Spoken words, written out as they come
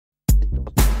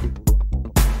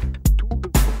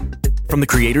From the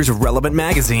creators of Relevant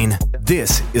Magazine,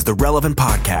 this is the Relevant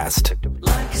Podcast.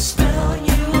 Like a spell,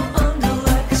 you are under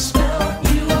like a spell,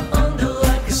 you are under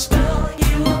like a spell,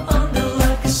 you are under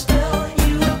like a spell,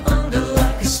 you are under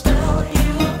like a spell,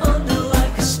 you are under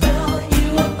like a spell,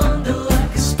 you are under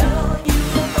like a spell,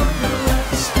 you are under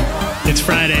like a spell. It's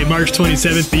Friday, March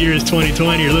 27th. The year is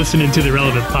 2020. You're listening to the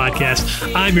Relevant Podcast.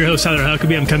 I'm your host, Tyler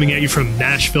Huckabee. I'm coming at you from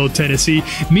Nashville, Tennessee.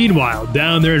 Meanwhile,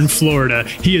 down there in Florida,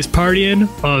 he is partying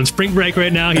on spring break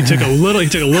right now. He took a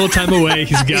little time away.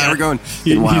 He's got. Yeah, we're going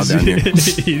wild down here.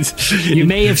 You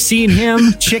may have seen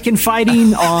him chicken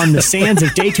fighting on the sands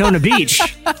of Daytona Beach.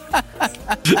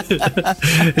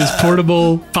 His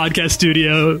portable podcast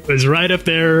studio is right up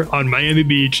there on Miami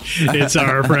Beach. It's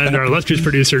our friend, our illustrious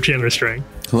producer, Chandler String.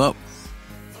 Hello.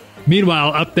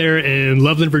 Meanwhile, up there in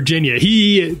Loveland, Virginia,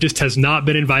 he just has not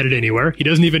been invited anywhere. He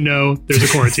doesn't even know there's a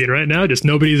quarantine right now. Just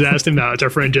nobody's asked him out. It's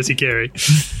our friend Jesse Carey.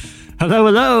 Hello,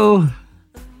 hello.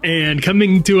 And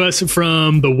coming to us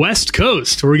from the West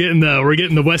Coast, we're getting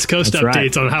the West Coast That's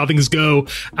updates on how things go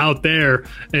out there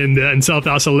in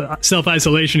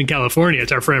self-isolation in California.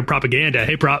 It's our friend Propaganda.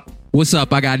 Hey, Prop. What's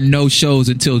up? I got no shows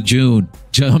until June.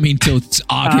 I mean, till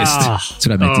August. That's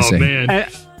what I meant to say. Oh man,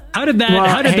 how did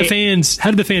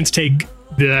the fans take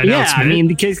the announcement? Yeah, I mean,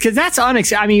 because that's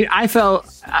unexpected. I mean, I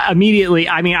felt immediately.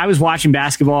 I mean, I was watching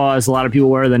basketball as a lot of people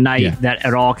were the night that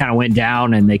it all kind of went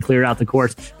down and they cleared out the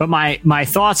courts. But my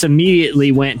thoughts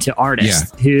immediately went to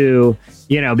artists who,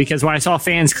 because when I saw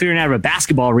fans clearing out of a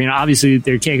basketball arena, obviously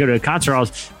they can't go to a concert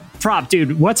halls. Prop,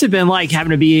 dude, what's it been like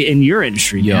having to be in your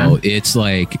industry? Yo, man? it's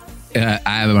like I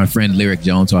have my friend Lyric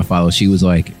Jones, who I follow. She was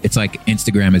like, it's like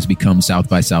Instagram has become South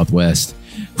by Southwest.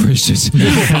 Where it's just a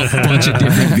bunch of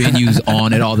different venues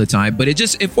on it all the time. But it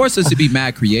forced us to be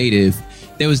mad creative.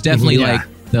 There was definitely like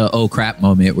the oh crap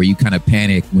moment where you kind of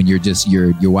panic when you're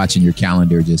watching your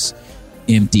calendar just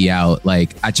empty out.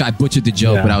 Like I butchered the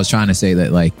joke, but I was trying to say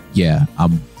that like,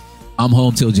 I'm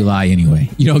home till July anyway.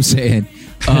 You know what I'm saying?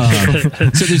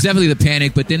 So there's definitely the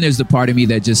panic, but then there's the part of me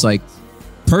that just like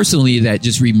personally that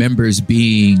just remembers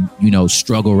being,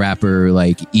 struggle rapper,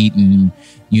 like eating,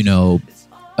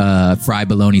 fried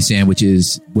bologna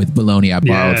sandwiches with bologna I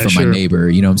borrowed from my neighbor.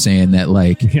 You know what I'm saying? That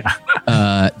like,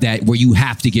 that where you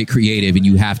have to get creative and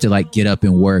you have to like get up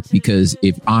and work because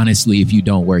if you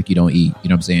don't work, you don't eat. You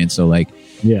know what I'm saying? So like,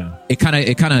 it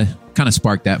kind of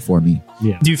sparked that for me.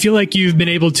 Yeah. Do you feel like you've been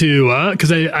able to?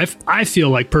 Because I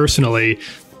feel like personally.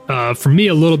 For me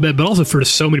a little bit, but also for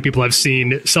so many people I've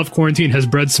seen, self-quarantine has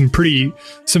bred some pretty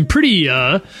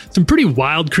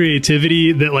wild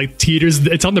creativity that like teeters.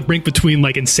 It's on the brink between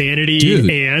like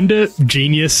insanity and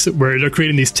genius, where they're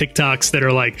creating these TikToks that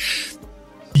are like,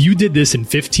 you did this in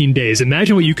 15 days.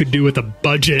 Imagine what you could do with a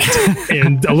budget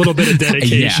and a little bit of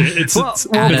dedication. It's Props,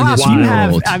 Prop's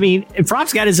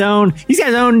got his own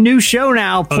new show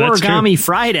now, Porgami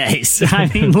Fridays. I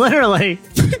mean, literally.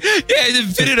 He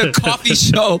invented a coffee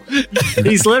show.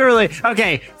 He's literally,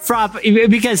 okay, Prop,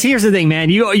 because here's the thing, man.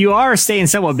 You are staying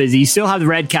somewhat busy. You still have the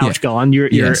Red Couch going.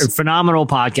 Your phenomenal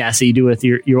podcast that you do with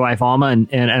your wife, Alma,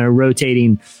 and a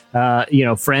rotating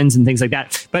friends and things like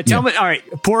that. But tell me, all right,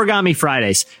 Porgami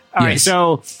Fridays. All right,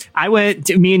 so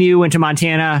me and you went to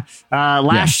Montana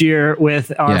last year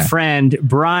with our friend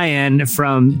Brian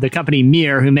from the company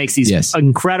Mir, who makes these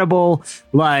incredible,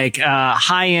 like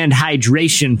high-end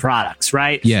hydration products,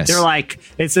 right? Yes. They're like,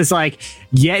 it's just like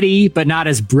Yeti, but not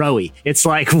as bro-y. It's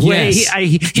like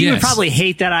he would probably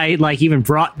hate that I like even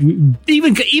brought the name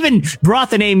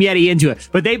Yeti into it.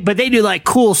 But they do like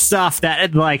cool stuff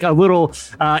that like a little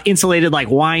insulated like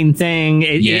wine thing.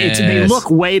 They look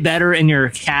way better in your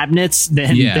cabinets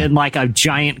than like a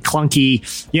giant clunky,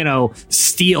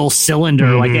 steel cylinder.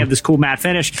 Mm-hmm. Like they have this cool matte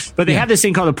finish, but they have this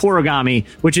thing called a porigami,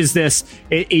 which is this.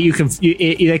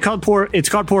 It's called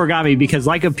porigami because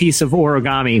like a piece of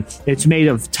origami, it's made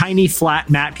of tiny flat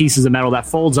matte pieces of metal that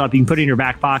folds up. You can put it in your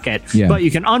back pocket, but you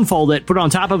can unfold it, put it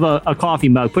on top of a coffee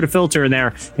mug, put a filter in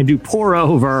there, and do pour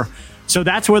over. So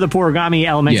that's where the porigami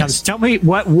element comes. Tell me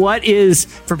what is,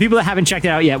 for people that haven't checked it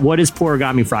out yet, what is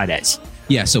Porigami Fridays?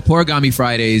 Yeah, so Porigami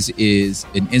Fridays is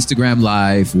an Instagram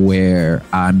live where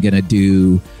I'm going to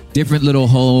do different little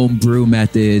home brew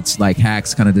methods, like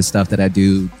hacks, kind of the stuff that I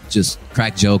do, just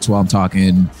crack jokes while I'm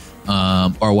talking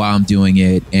or while I'm doing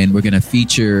it. And we're going to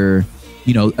feature,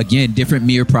 again, different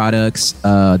Mir products,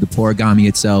 the Porigami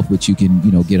itself, which you can,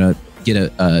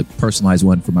 get a personalized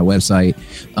one from my website.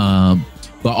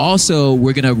 But also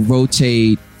we're going to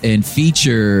rotate and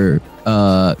feature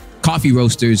coffee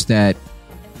roasters that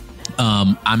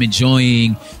I'm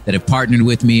enjoying that have partnered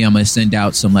with me. I'm going to send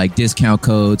out some like discount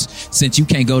codes. Since you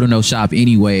can't go to no shop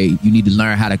anyway, you need to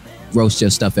learn how to roast your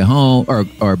stuff at home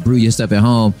or brew your stuff at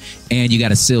home. And you got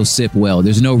to still sip well.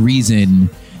 There's no reason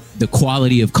the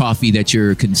quality of coffee that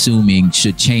you're consuming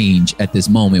should change at this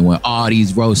moment when all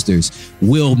these roasters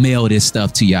will mail this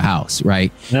stuff to your house,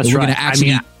 right? That's and we're right. Gonna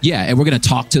actually, and we're going to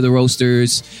talk to the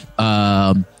roasters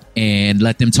and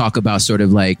let them talk about sort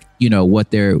of like, you know, what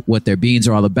their beans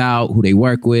are all about, who they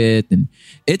work with. And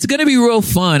it's going to be real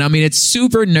fun. I mean, it's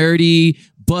super nerdy,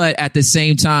 but at the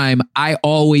same time, I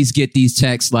always get these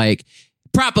texts like,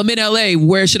 Prop, I'm in LA.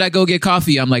 Where should I go get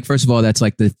coffee? I'm like, first of all, that's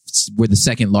like we're the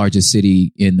second largest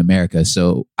city in America.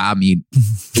 So, I mean,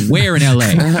 where in LA?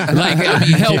 Like, I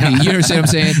mean, help me. You understand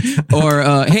what I'm saying? Or,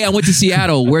 hey, I went to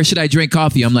Seattle. Where should I drink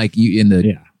coffee? I'm like, you in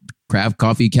the craft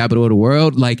coffee capital of the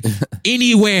world? Like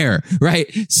anywhere,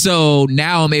 right? So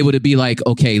now I'm able to be like,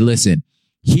 okay, listen,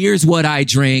 here's what I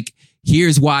drink.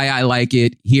 Here's why I like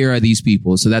it. Here are these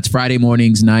people. So that's Friday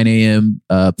mornings, 9 a.m.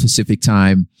 Pacific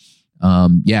time.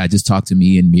 Just talk to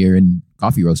me and Mir and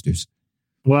coffee roasters.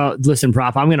 Well, listen,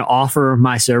 Prop, I'm going to offer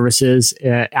my services.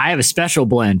 I have a special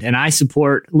blend and I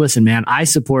support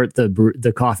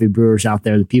the coffee brewers out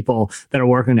there, the people that are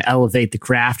working to elevate the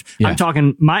craft. Yeah. I'm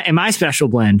talking my special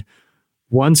blend,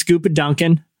 1 scoop of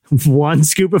Dunkin', 1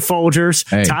 scoop of Folgers,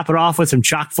 top it off with some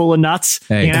chock full of nuts.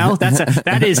 You know, that's the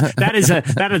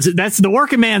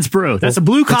working man's brew. That's a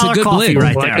blue collar coffee blend.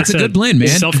 Right there. It's a good blend, man.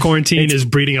 Self-quarantine is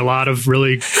breeding a lot of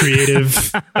really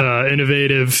creative,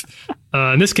 innovative,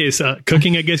 in this case,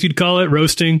 cooking, I guess you'd call it,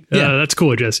 roasting. That's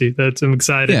cool, Jesse. I'm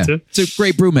excited to. It's a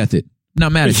great brew method.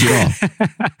 Not mad at you at all.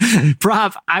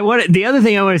 Prop, the other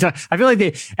thing I want to talk, I feel like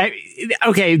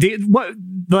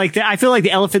I feel like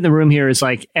the elephant in the room here is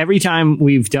like every time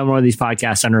we've done one of these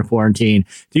podcasts under quarantine,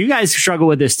 do you guys struggle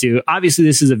with this too? Obviously,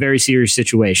 this is a very serious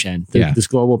situation, this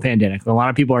global pandemic. A lot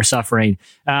of people are suffering.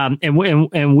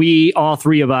 And we, all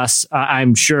three of us,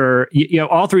 I'm sure,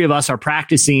 all three of us are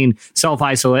practicing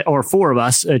self-isolation, or 4 of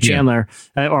us, Chandler,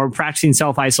 are practicing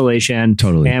self-isolation.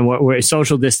 Totally. And we're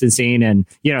social distancing. And,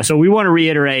 so we want to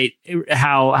reiterate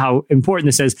how important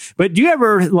this is. But do you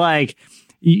ever like,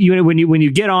 when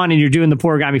you get on and you're doing the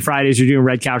Porgami Fridays, you're doing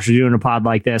Red Couch, you're doing a pod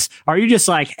like this, are you just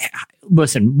like,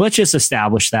 listen, let's just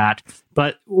establish that.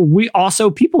 But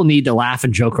people need to laugh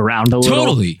and joke around a little.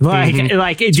 Totally. Do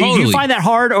you find that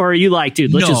hard, or are you like,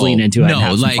 dude, let's just lean into it and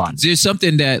have some fun? There's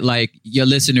something that like your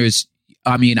listeners,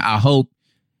 I mean, I hope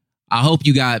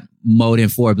you got more than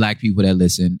 4 black people that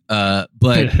listen. But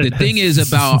the thing is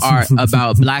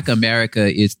about Black America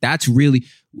is that's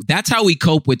how we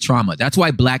cope with trauma. That's why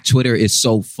Black Twitter is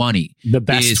so funny. The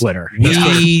best Twitter.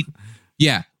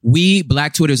 We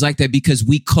Black Twitter is like that because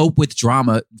we cope with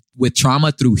trauma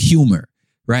through humor,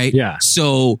 right? Yeah.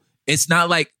 So it's not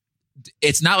like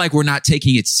we're not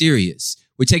taking it serious.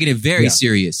 We're taking it very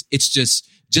serious. It's just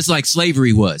like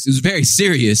slavery was. It was very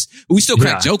serious, but we still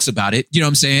crack jokes about it. You know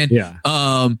what I'm saying? Yeah.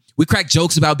 We crack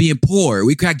jokes about being poor.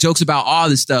 We crack jokes about all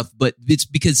this stuff, but it's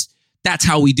because that's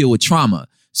how we deal with trauma.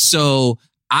 So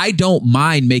I don't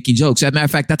mind making jokes. As a matter of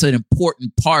fact, that's an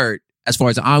important part, as far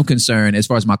as I'm concerned, as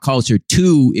far as my culture,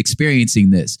 to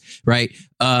experiencing this, right?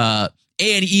 And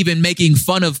even making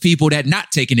fun of people that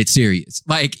not taking it serious,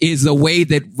 like, is a way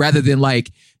that rather than like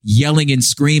yelling and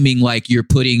screaming like you're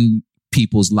putting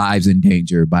people's lives in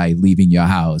danger by leaving your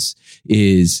house,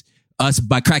 is us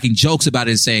by cracking jokes about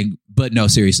it and saying, but no,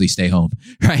 seriously, stay home.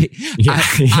 Right.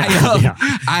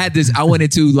 I had this, I went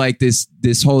into like this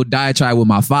whole diatribe with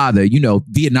my father,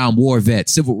 Vietnam War vet,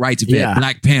 civil rights vet,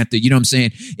 Black Panther, you know what I'm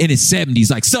saying? In his 70s,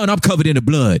 like, son, I'm covered in the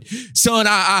blood. Son,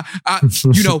 I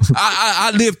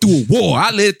lived through a war.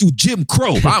 I lived through Jim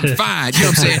Crow. I'm fine. You know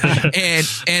what I'm saying?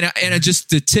 And just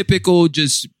the typical,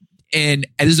 and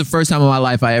this is the first time in my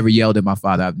life I ever yelled at my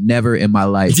father. I've never in my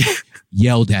life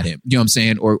yelled at him, you know what I'm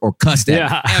saying? Or cussed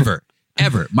at him,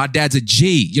 ever. My dad's a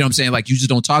G, you know what I'm saying? Like, you just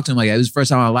don't talk to him like that. This is the first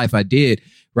time in my life I did,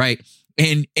 right?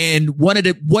 And one of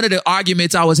the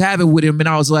arguments I was having with him, and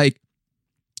I was like,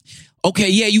 okay,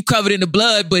 yeah, you covered in the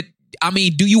blood, but I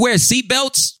mean, do you wear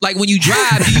seatbelts? Like, when you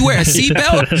drive, do you wear a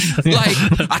seatbelt? Like,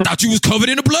 I thought you was covered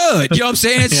in the blood, you know what I'm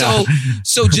saying? Yeah.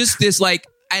 So just this, like,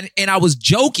 and I was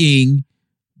joking,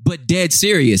 but dead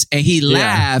serious. And he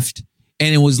laughed,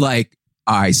 and it was like,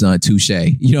 all right, son, touche.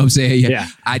 You know what I'm saying? Yeah.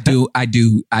 I do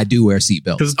wear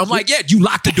seatbelts. I'm like, yeah, you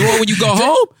lock the door when you go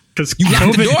home? Because you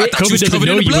lock the door? I thought COVID doesn't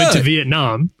know you went to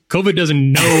Vietnam. COVID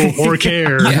doesn't know or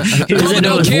care. COVID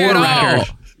don't care at all.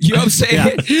 You know what I'm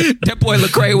saying? That boy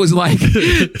Lecrae was like,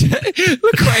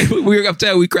 Lecrae,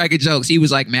 we cracking jokes. He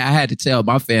was like, man, I had to tell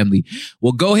my family,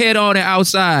 well, go ahead on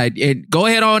outside. You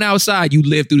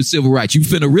lived through the civil rights. You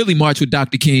finna really march with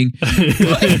Dr. King.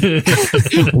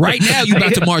 Right now, you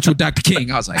about to march with Dr.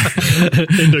 King. I was like,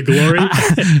 into glory.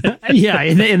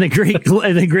 In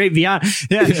the great beyond.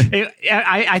 Yeah,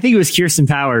 I think it was Kirsten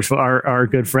Powers, our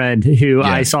good friend, who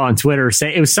I saw on Twitter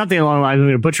say it was something along the lines. I'm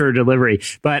going to butcher her delivery,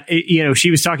 but she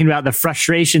was talking about the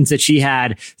frustrations that she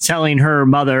had telling her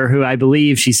mother, who I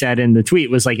believe she said in the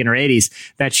tweet was like in her 80s,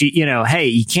 that she, hey,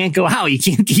 you can't go out, you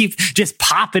can't keep just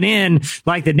popping in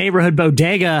like the neighborhood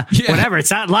bodega, whatever.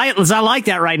 It's not like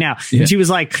that right now. And she was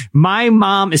like, my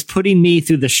mom is putting me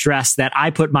through the stress that I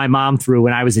put my mom through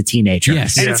when I was a teenager.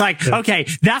 Yes. And it's like, okay,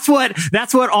 that's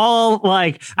what all,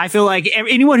 like, I feel like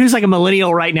anyone who's like a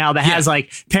millennial right now that has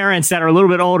like parents that are a little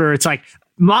bit older, it's like,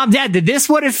 Mom, Dad, did this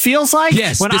what it feels like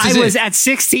when I was at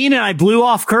 16 and I blew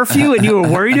off curfew and you were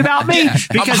worried about me?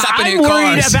 Because I'm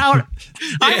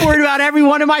worried about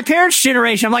everyone in my parents'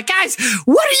 generation. I'm like, guys,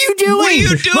 what are you doing? What are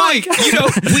you doing? Like,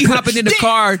 we hopping in the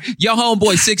car, your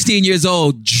homeboy 16 years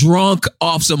old, drunk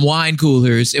off some wine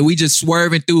coolers, and we just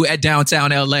swerving through at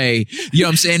downtown LA. You know what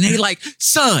I'm saying? And they like,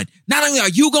 son, not only are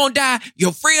you gonna die,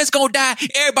 your friends gonna die,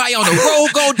 everybody on the road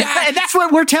gonna die. And that's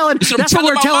what we're telling. That's what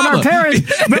we're telling our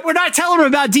parents. But we're not telling them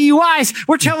about DUIs.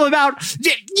 We're telling them about,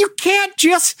 you can't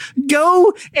just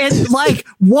go and like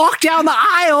walk down the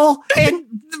aisle and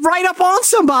right up on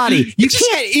somebody. You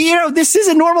can't. This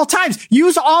isn't normal times.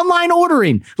 Use online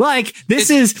ordering. Like this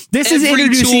is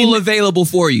introducing tool available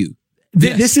for you.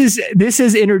 This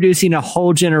is introducing a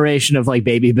whole generation of like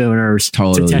baby boomers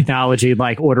to technology,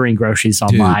 like ordering groceries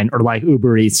online or like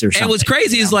Uber Eats or something. And what's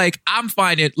crazy is like, I'm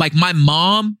finding like my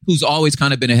mom, who's always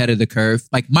kind of been ahead of the curve.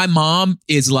 Like my mom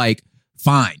is like,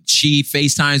 fine. She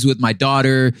FaceTimes with my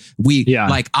daughter.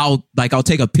 I'll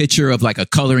take a picture of like a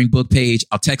coloring book page.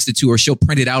 I'll text it to her. She'll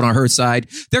print it out on her side.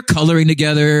 They're coloring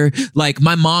together. Like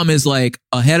my mom is like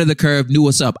ahead of the curve, knew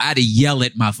what's up. I had to yell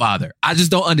at my father. I just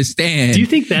don't understand. Do you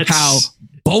think that's how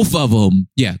both of them?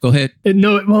 Yeah, go ahead.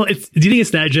 No, well, do you think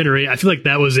it's that generation? I feel like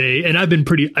that was and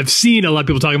I've seen a lot of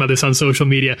people talking about this on social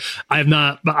media. I have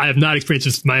not experienced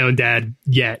this with my own dad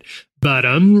yet. But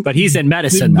he's in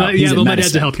medicine. My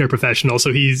dad's a healthcare professional,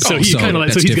 so he's kind of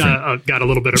like, so he's got a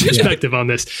little bit of perspective on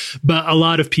this. But a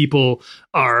lot of people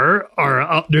are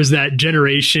there's that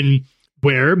generation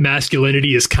where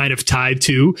masculinity is kind of tied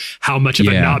to how much of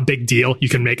a not big deal you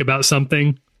can make about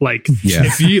something. Like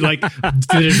if you like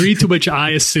the degree to which I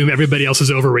assume everybody else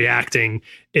is overreacting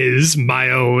is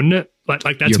my own.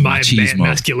 Like that's my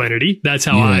masculinity. That's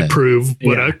how I prove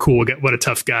what a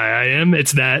tough guy I am.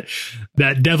 It's that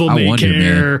devil may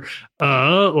care,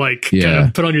 kind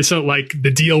of put on yourself, like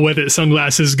the deal with it,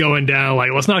 sunglasses going down.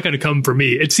 Like, well, it's not going to come for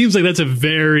me. It seems like that's a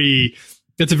very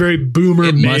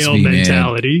boomer male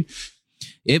mentality. Man.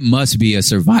 It must be a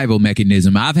survival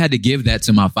mechanism. I've had to give that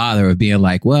to my father of being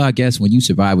like, well, I guess when you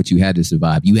survive what you had to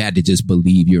survive, you had to just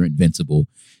believe you're invincible.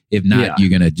 If not, you're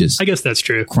going to just, I guess that's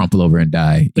true, crumple over and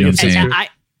die. You know what I'm saying?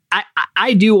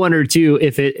 I do wonder too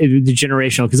if the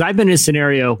generational, because I've been in a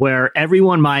scenario where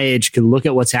everyone my age can look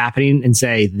at what's happening and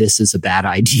say this is a bad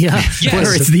idea. Yes.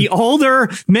 Where it's the older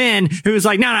men who's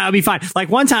like, no, it'll be fine. Like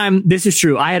one time, this is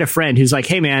true. I had a friend who's like,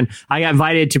 hey man, I got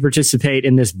invited to participate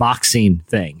in this boxing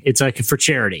thing. It's like for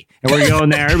charity, and we're going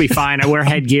there. It'll be fine. I wear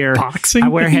headgear. Boxing? I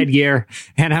wear headgear,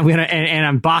 and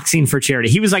I'm boxing for charity.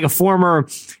 He was a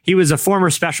former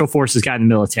special forces guy in the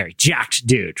military, jacked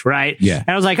dude, right? Yeah. And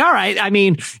I was like, all right. I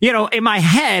mean, in my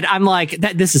head, I'm like,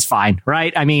 this is fine,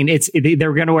 right? I mean,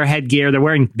 they're going to wear headgear. They're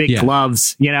wearing big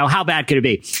gloves. How bad could it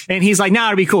be? And he's like, no,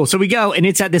 it'll be cool. So we go, and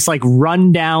it's at this like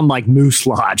rundown, like moose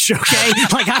lodge. Okay.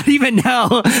 Like, I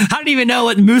don't even know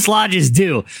what moose lodges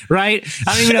do. Right.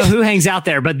 I don't even know who hangs out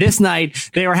there, but this night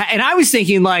they were, and I was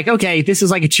thinking like, okay, this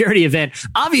is like a charity event.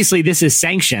 Obviously this is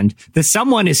sanctioned, that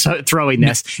someone is throwing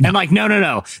this. And like,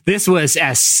 no, this was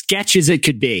as sketch as it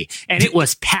could be. And it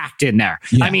was packed in there.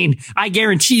 Yeah. I mean, I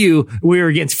guarantee you we were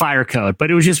against fire code, but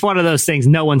it was just one of those things.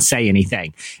 No one say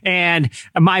anything. And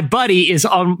my buddy is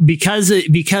on, because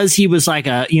he was like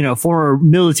a, former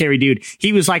military dude.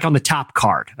 He was like on the top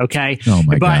card. Okay. Oh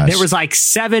my gosh. There was like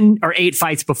 7 or 8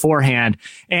 fights beforehand.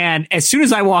 And as soon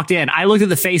as I walked in, I looked at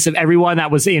the face of everyone that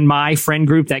was in my friend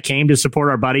group that came to support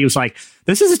our buddy. It was like,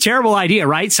 this is a terrible idea,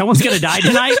 right? Someone's going to die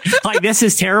tonight. Like, this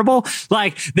is terrible.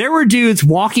 Like, there were dudes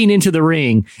walking into the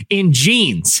ring in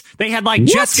jeans. They had like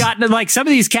just gotten, like, some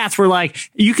of these these cats were like,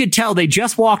 you could tell they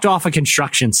just walked off a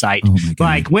construction site,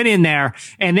 went in there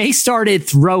and they started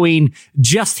throwing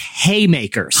just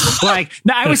haymakers.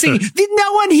 Now I was thinking,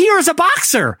 no one here is a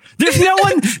boxer. There's no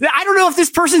one. I don't know if this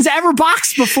person's ever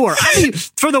boxed before. I mean,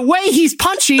 for the way he's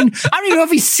punching, I don't even know if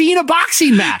he's seen a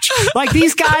boxing match.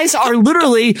 These guys are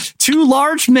literally two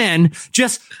large men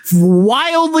just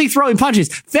wildly throwing punches.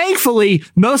 Thankfully,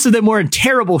 most of them were in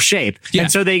terrible shape. Yeah.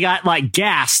 And so they got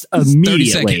gassed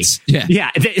immediately. 30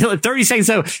 seconds. 30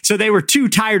 seconds. So they were too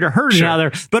tired to hurt each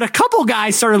other. But a couple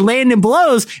guys started landing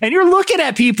blows and you're looking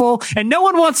at people and no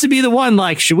one wants to be the one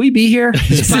should we be here?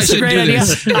 Is this a great idea?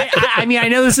 I mean, I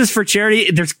know this is for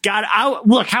charity.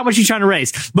 Look, how much are you trying to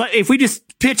raise? But if we just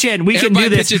pitch in, we can do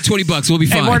this. Pitch in $20. We'll be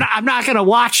fine. And I'm not going to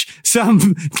watch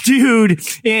some dude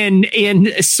in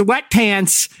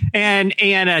sweatpants and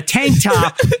a tank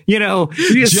top,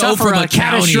 suffer a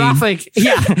catastrophic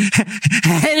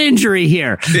head injury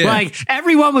here. Yeah.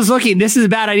 Everyone was looking, this is a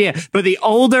bad idea. But it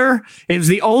was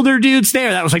the older dudes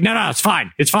there that was no, it's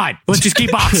fine. It's fine. Let's just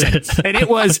keep boxing. And it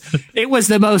was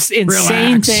the most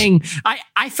insane thing.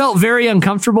 I felt very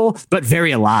uncomfortable, but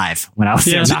very alive when I was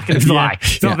there. I'm not going to lie.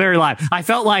 Felt very alive. I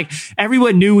felt like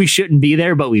everyone knew we shouldn't be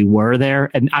there, but we were there.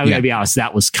 And I'm going to be honest,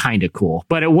 that was kind of cool.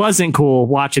 But it wasn't cool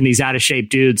watching these out of shape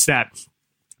dudes that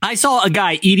I saw a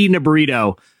guy eating a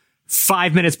burrito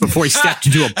 5 minutes before he stepped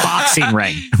into a boxing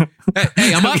ring.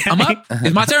 Hey, I'm up.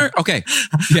 It's my turn. Okay.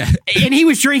 Yeah. And he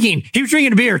was drinking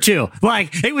a beer too.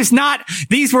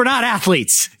 These were not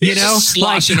athletes, I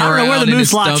don't know where the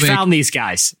Moose Lodge found these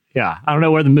guys. Yeah. I don't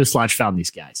know where the Moose Lodge found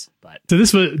these guys, but. So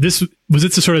was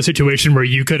it the sort of situation where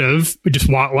you could have just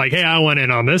walked hey, I want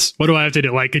in on this. What do I have to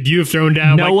do? Could you have thrown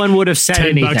down? No one would have said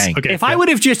anything. Okay, if I would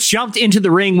have just jumped into the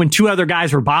ring when two other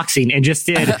guys were boxing and just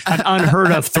did an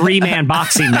unheard of 3-man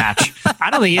boxing match, I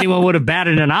don't think anyone would have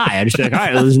batted an eye. I'd just be all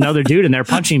right, there's another dude in there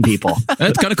punching people.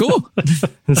 That's kind of cool.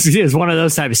 It's one of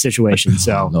those type of situations.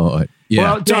 So, Lord.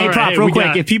 Yeah. Well, hey, Prop, real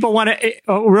quick, if people want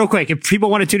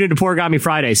to tune into Porgami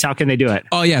Fridays, how can they do it?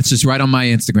 Oh yeah, it's just right on my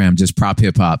Instagram, just Prop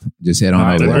Hip Hop. Just head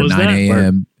on over there,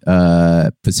 9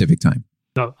 a.m. Pacific time.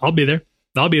 No, I'll be there.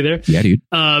 Yeah, dude.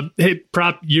 Hey,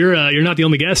 Prop, you're not the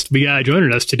only guest we got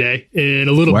joining us today. In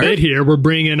a little bit here, we're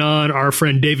bringing on our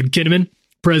friend David Kinnaman,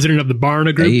 president of the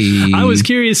Barna Group. Hey. I was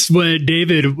curious what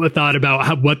David thought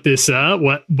about what this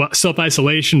what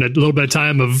self-isolation, a little bit of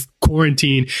time of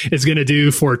quarantine is going to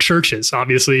do for churches.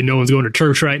 Obviously, no one's going to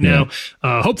church right now.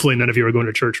 Hopefully, none of you are going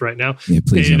to church right now. Yeah,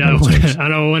 please. And I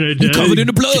wanted to covered in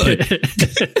the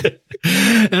blood.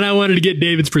 And I wanted to get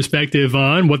David's perspective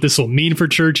on what this will mean for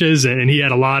churches, and he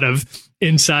had a lot of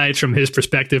insights from his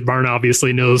perspective. Barna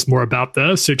obviously knows more about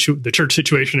the church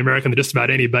situation in America than just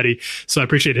about anybody, so I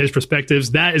appreciate his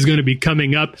perspectives. That is going to be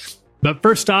coming up. But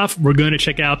first off, we're going to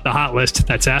check out the hot list.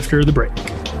 That's after the break.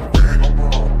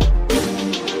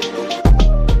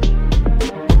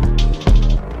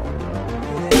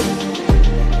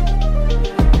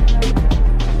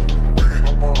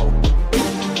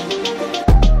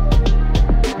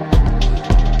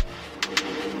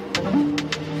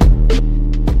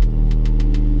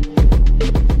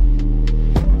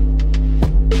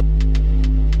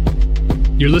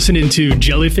 You're listening to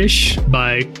Jellyfish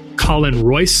by Colin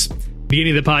Royce.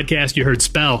 Beginning of the podcast, you heard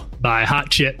Spell by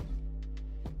Hot Chip.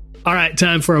 All right,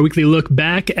 time for our weekly look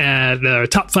back at the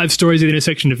top 5 stories of the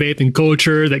intersection of faith and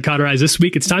culture that caught our eyes this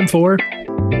week. It's time for...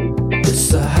 It's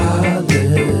the hot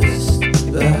list.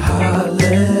 The hot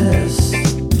list.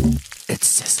 It's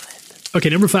sizzling. Okay,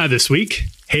 number 5 this week,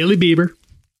 Hailey Bieber,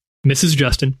 Mrs.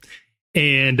 Justin,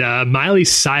 and Miley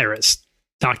Cyrus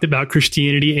talked about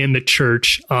Christianity and the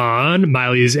church on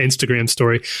Miley's Instagram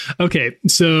story. Okay,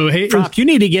 so hey, Prop, you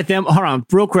need to get them. Hold on,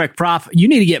 real quick, Prop. You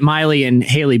need to get Miley and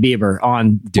Hailey Bieber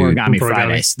on Porgami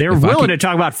Fridays. They're willing to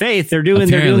talk about faith. They're doing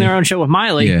their own show with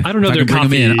Miley. Yeah. I don't know their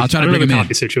coffee. I'll try to bring them in.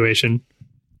 Coffee situation.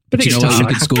 But they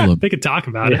can school them. They could talk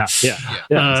about it.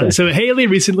 Yeah. So Hailey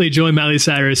recently joined Miley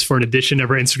Cyrus for an edition of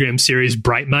her Instagram series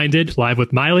Bright Minded, live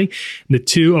with Miley. And the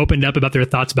two opened up about their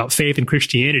thoughts about faith and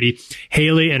Christianity.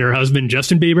 Hailey and her husband,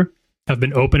 Justin Bieber, have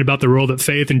been open about the role that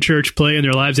faith and church play in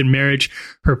their lives and marriage.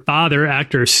 Her father,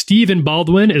 actor Stephen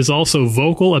Baldwin, is also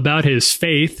vocal about his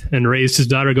faith and raised his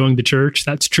daughter going to church.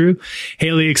 That's true.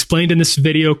 Hailey explained in this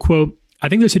video, quote, I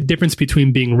think there's a difference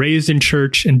between being raised in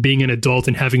church and being an adult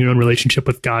and having your own relationship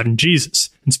with God and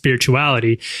Jesus and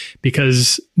spirituality,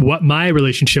 because what my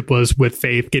relationship was with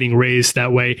faith, getting raised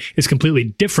that way, is completely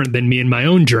different than me and my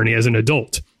own journey as an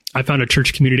adult. I found a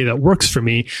church community that works for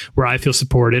me, where I feel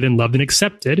supported and loved and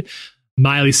accepted.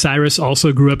 Miley Cyrus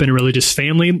also grew up in a religious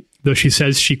family, though she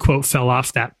says she, quote, fell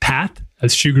off that path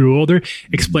as she grew older,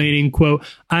 explaining, quote,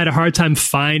 I had a hard time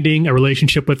finding a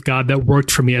relationship with God that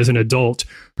worked for me as an adult.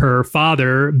 Her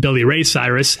father, Billy Ray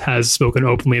Cyrus, has spoken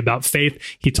openly about faith.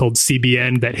 He told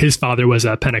CBN that his father was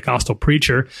a Pentecostal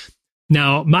preacher.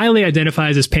 Now, Miley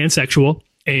identifies as pansexual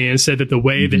and said that the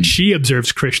way that she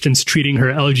observes Christians treating her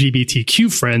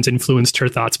LGBTQ friends influenced her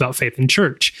thoughts about faith and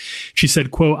church. She said,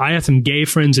 quote, I had some gay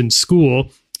friends in school.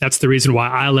 That's the reason why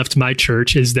I left my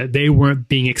church, is that they weren't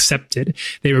being accepted.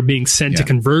 They were being sent to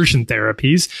conversion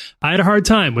therapies. I had a hard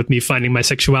time with me finding my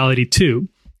sexuality too.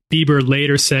 Bieber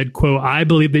later said, quote, I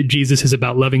believe that Jesus is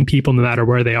about loving people no matter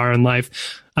where they are in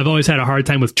life. I've always had a hard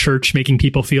time with church making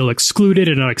people feel excluded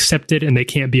and not accepted, and they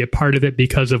can't be a part of it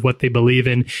because of what they believe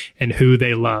in and who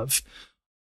they love.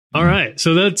 All right.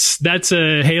 So that's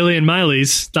Haley and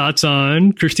Miley's thoughts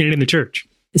on Christianity and the church.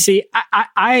 See,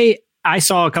 I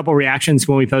saw a couple reactions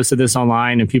when we posted this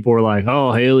online, and people were like,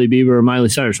 oh, Haley Bieber or Miley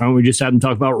Cyrus, why don't we just have them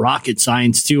talk about rocket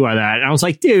science too or that? And I was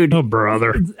like, dude. Oh,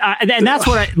 brother. And that's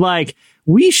what I like.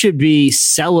 We should be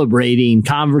celebrating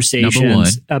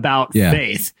conversations about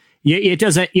faith. It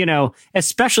doesn't,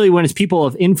 especially when it's people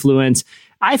of influence.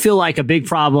 I feel like a big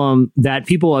problem that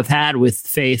people have had with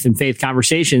faith and faith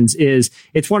conversations is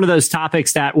it's one of those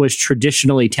topics that was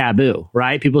traditionally taboo,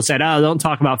 right? People said, oh, don't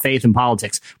talk about faith and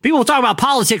politics. People talk about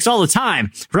politics all the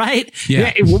time, right?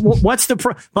 Yeah. What's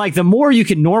the more you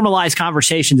can normalize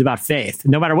conversations about faith,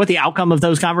 no matter what the outcome of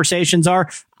those conversations are,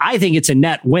 I think it's a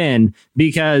net win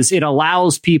because it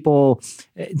allows people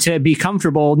to be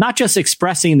comfortable, not just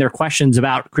expressing their questions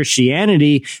about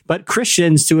Christianity, but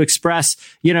Christians to express,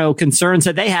 concerns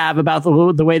that they have about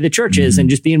the way the church is and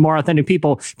just being more authentic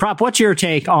people. Prop, what's your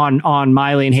take on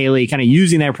Miley and Haley kind of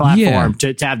using their platform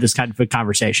to have this kind of a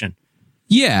conversation?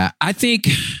 Yeah, I think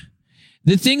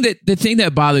the thing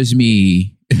that bothers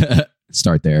me,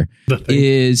 start there,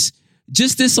 is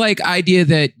just this like idea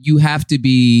that you have to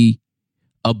be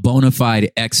a bona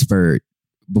fide expert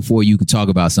before you could talk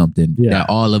about something that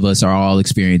all of us are all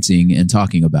experiencing and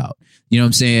talking about. You know what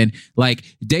I'm saying? Like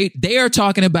they are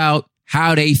talking about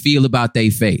how they feel about their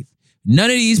faith. None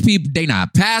of these people, they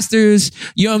not pastors.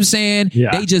 You know what I'm saying?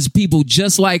 Yeah. They just people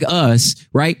just like us,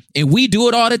 right? And we do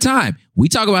it all the time. We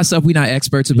talk about stuff we're not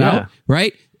experts about,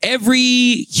 right?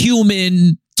 Every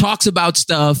human talks about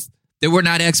stuff that we're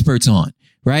not experts on,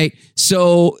 right?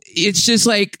 So it's just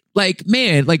like,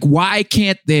 man, like, why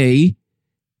can't they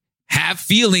have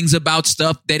feelings about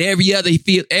stuff that every other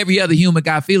human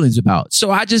got feelings about?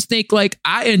 So I just think like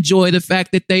I enjoy the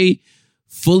fact that they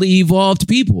fully evolved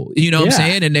people, you know what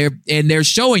I'm saying? And they're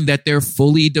showing that they're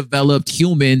fully developed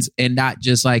humans and not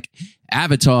just like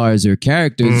avatars or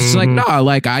characters. It's like, no,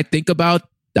 like I think about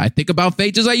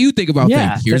faith just like you think about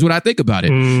faith. Here's what I think about it.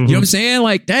 You know what I'm saying?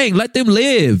 Like, dang, let them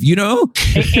live,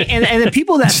 and the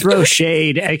people that throw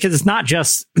shade, because it's not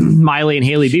just Miley and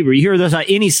Haley Bieber. You hear there's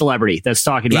any celebrity that's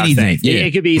talking about faith. Yeah.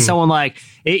 It could be someone like,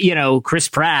 Chris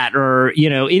Pratt or,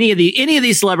 any of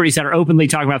these celebrities that are openly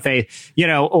talking about faith,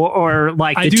 or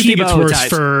like the Tebow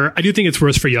types. I do think it's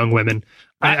worse for young women.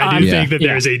 I do think that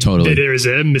there's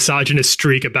a misogynist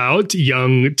streak about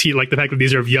young like the fact that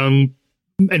these are young,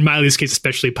 in Miley's case,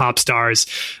 especially pop stars,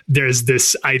 there's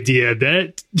this idea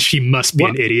that she must be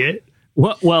an idiot.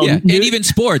 And even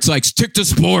sports, like stick to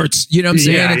sports. You know what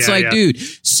I'm saying? Dude.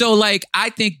 So like, I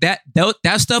think that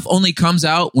stuff only comes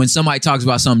out when somebody talks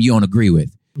about something you don't agree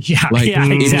with. Exactly.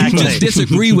 If you just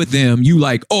disagree with them, you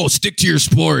like, oh, stick to your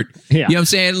sport. Yeah. You know what I'm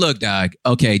saying? Look, dog,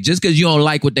 okay, just because you don't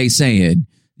like what they saying,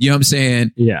 you know what I'm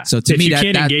saying? Yeah. So to me, you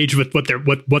can't engage with what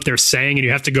they're saying, and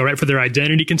you have to go right for their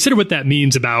identity. Consider what that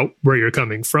means about where you're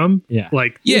coming from. Yeah.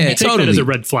 Take that as a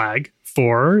red flag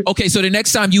for. Okay, so the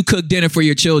next time you cook dinner for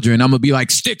your children, I'm gonna be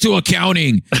like, stick to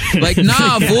accounting. Like,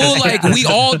 nah, fool. Like, we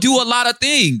all do a lot of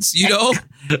things, and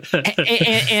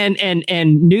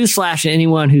newsflash to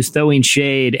anyone who's throwing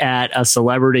shade at a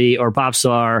celebrity or pop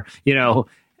star,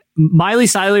 Miley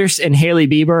Cyrus and Haley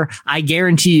Bieber, I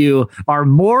guarantee you, are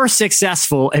more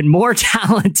successful and more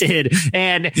talented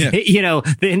and,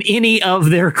 than any of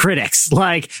their critics.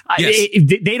 Like, they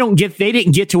didn't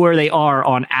get to where they are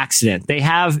on accident. They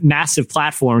have massive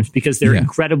platforms because they're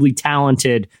incredibly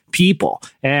talented people.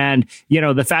 And,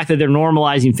 the fact that they're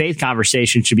normalizing faith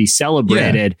conversation should be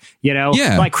celebrated,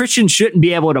 like Christians shouldn't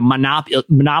be able to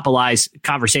monopolize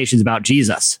conversations about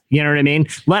Jesus. You know what I mean?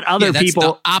 Let other people.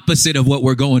 The opposite of what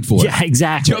we're going for. Yeah,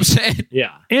 exactly. You know what I'm saying?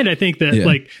 Yeah. And I think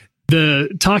that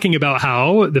the talking about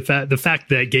how the fact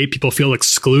that gay people feel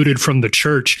excluded from the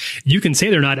church, you can say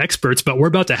they're not experts, but we're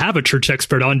about to have a church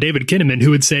expert on, David Kinnaman,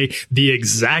 who would say the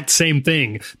exact same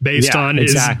thing based on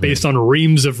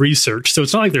reams of research. So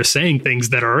it's not like they're saying things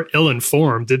that are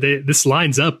ill-informed. This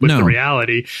lines up with the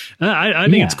reality. I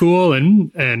think it's cool,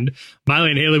 and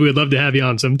Miley and Haley, we would love to have you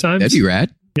on sometimes. That'd be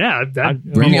rad. Yeah,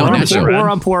 bring me on that show. We're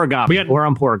on Poor Agape. We're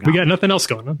on Poor Agape. We got nothing else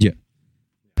going on.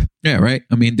 Yeah, right.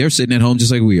 I mean, they're sitting at home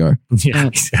just like we are. Yeah,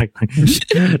 exactly.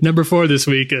 Number 4 this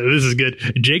week. This is good.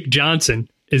 Jake Johnson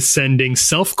is sending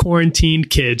self-quarantined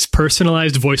kids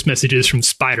personalized voice messages from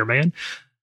Spider-Man.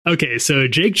 Okay, so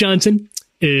Jake Johnson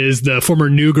is the former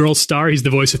New Girl star. He's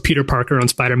the voice of Peter Parker on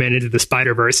Spider-Man Into the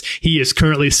Spider-Verse. He is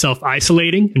currently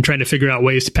self-isolating and trying to figure out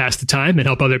ways to pass the time and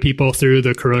help other people through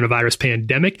the coronavirus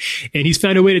pandemic. And he's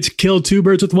found a way to kill 2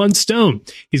 birds with 1 stone.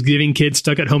 He's giving kids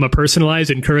stuck at home a personalized,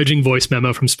 encouraging voice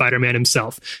memo from Spider-Man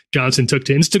himself. Johnson took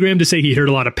to Instagram to say he heard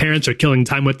a lot of parents are killing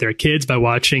time with their kids by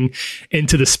watching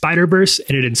Into the Spider-Verse,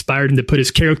 and it inspired him to put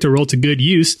his character role to good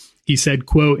use. He said,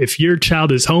 quote, "If your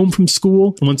child is home from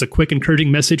school and wants a quick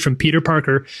encouraging message from Peter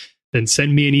Parker, then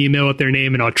send me an email with their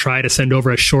name and I'll try to send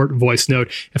over a short voice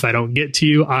note. If I don't get to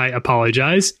you, I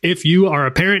apologize. If you are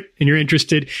a parent and you're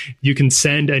interested, you can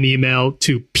send an email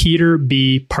to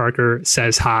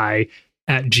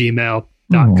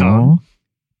peterbparkersayshi@gmail.com.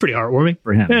 Pretty heartwarming.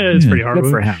 For him. Yeah, it's pretty heartwarming.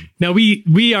 Good for him. Now,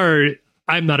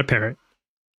 I'm not a parent.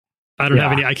 I don't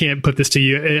have any, I can't put this to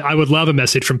you. I would love a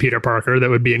message from Peter Parker that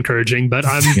would be encouraging, but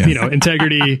I'm,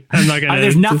 integrity. I'm not going to.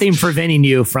 There's nothing preventing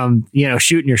you from,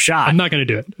 shooting your shot. I'm not going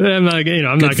to do it. I'm not going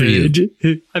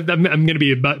to. I'm going to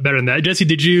be better than that. Jesse,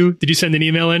 did you send an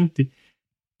email in?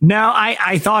 No,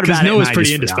 I thought about it. Because Noah's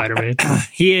pretty into Spider-Man.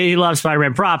 He loves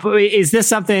Spider-Man prop. Is this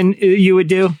something you would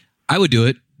do? I would do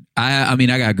it. I mean,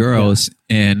 I got girls,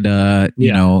 and they're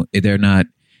not.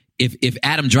 If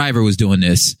Adam Driver was doing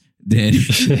this, then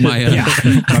my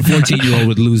 14-year-old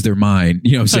would lose their mind.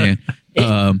 You know what I'm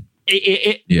saying?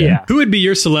 Who would be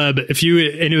your celeb if you?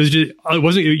 And it was just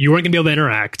you weren't going to be able to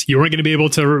interact. You weren't going to be able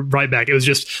to write back. It was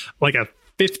just like a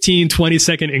 15-20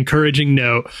 second encouraging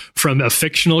note from a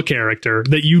fictional character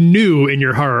that you knew in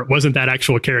your heart wasn't that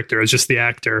actual character. It was just the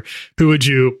actor. What would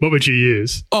you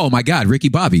use? Oh my God, Ricky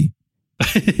Bobby.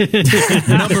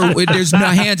 There's no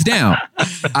hands down.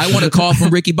 I want a call from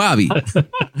Ricky Bobby. That's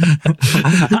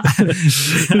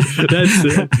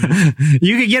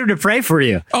you could get him to pray for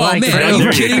you. Oh man, are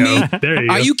you kidding me?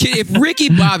 Are you kidding? If Ricky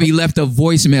Bobby left a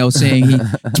voicemail saying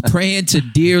he's praying to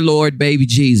dear Lord baby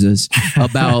Jesus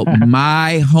about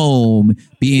my home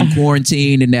being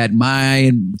quarantined and that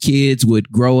my kids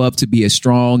would grow up to be as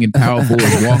strong and powerful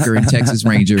as Walker and Texas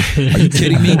Ranger. Are you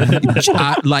kidding me?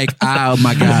 Oh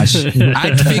my gosh.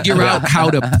 I'd figure out how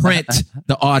to print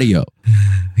the audio.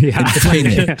 And frame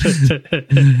it.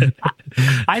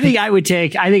 I think I would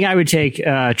take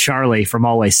Charlie from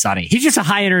Always Sunny. He's just a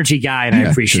high energy guy, and I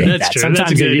appreciate that. That's true. Sometimes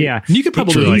that's good. You could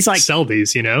probably sell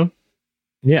these, Yeah,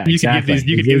 you exactly. could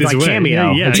give these away.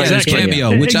 Cameo. Yeah, exactly.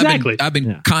 Cameo, which I've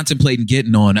been contemplating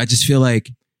getting on. I just feel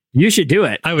like you should do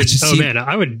it. I would.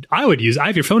 I would use. I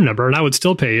have your phone number, and I would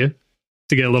still pay you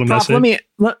to get a little message.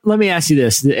 Let me ask you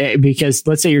this, because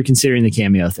let's say you're considering the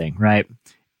Cameo thing, right?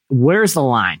 Where's the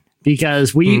line?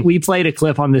 Because we played a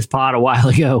clip on this pod a while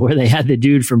ago where they had the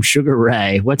dude from Sugar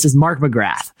Ray. What's his Mark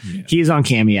McGrath? Yeah. He's on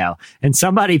Cameo, and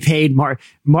somebody paid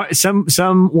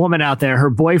some woman out there. Her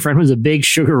boyfriend was a big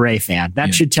Sugar Ray fan.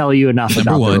 That should tell you enough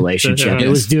about the relationship. It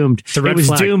was doomed. It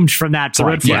was doomed from that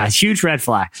point. Yeah, huge red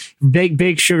flag.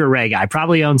 Big Sugar Ray guy.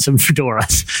 Probably owns some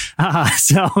fedoras.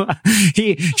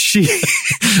 She.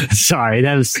 Sorry,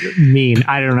 that was mean.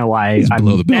 I don't know why. I'm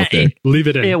below the belt there. Leave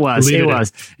it in. It was.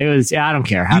 I don't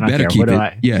care. Better keep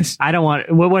it. Yes. I don't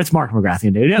want. What's Mark McGrath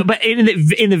gonna do? No, but in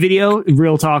the video,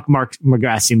 real talk, Mark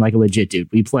McGrath seemed like a legit dude.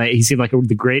 He seemed like a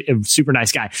super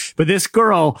nice guy. But this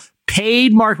girl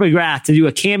paid Mark McGrath to do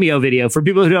a Cameo video. For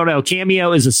people who don't know,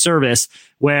 Cameo is a service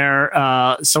where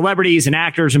celebrities and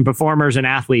actors and performers and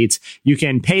athletes, you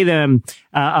can pay them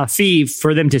a fee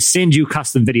for them to send you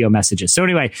custom video messages. So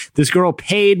anyway, this girl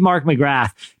paid Mark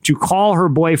McGrath to call her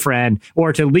boyfriend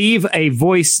or to leave a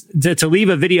leave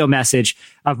a video message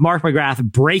of Mark McGrath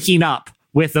breaking up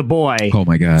with the boy. Oh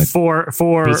my God. For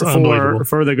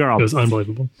the girl. It was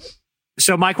unbelievable.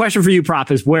 So my question for you,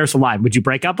 Prop, is where's the line? Would you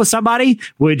break up with somebody?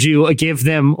 Would you give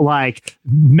them like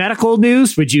medical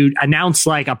news? Would you announce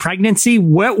like a pregnancy?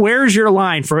 Where's your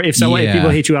line for if people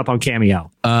hit you up on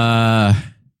Cameo?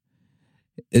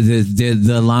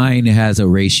 The line has a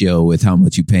ratio with how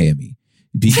much you pay me.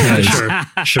 Because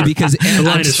sure. Because the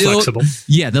line is flexible.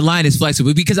 Yeah, the line is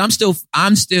flexible because I'm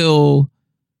still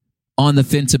on the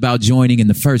fence about joining in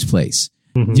the first place.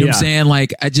 You know what I'm saying?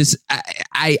 Like,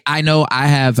 I know I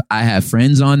have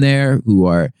friends on there who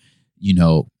are, you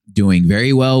know, doing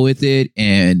very well with it,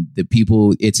 and the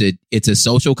people, it's a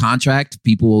social contract.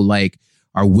 People like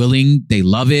are willing, they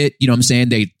love it. You know what I'm saying?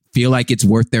 They feel like it's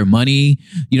worth their money.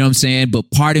 You know what I'm saying? But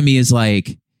part of me is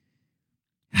like,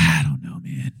 I don't know,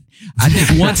 man. I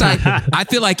think once I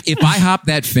feel like if I hop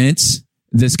that fence,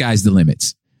 the sky's the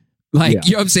limits. Like,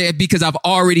 you know what I'm saying? Because I've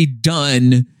already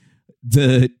done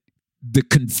the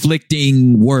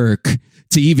conflicting work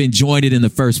to even join it in the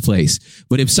first place.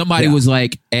 But if somebody was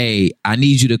like, hey, I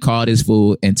need you to call this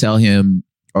fool and tell him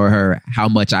or her how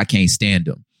much I can't stand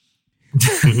him.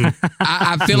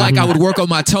 I feel like I would work on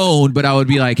my tone, but I would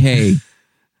be like, hey,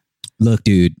 look,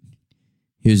 dude,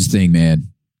 here's the thing, man.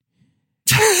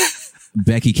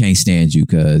 Becky can't stand you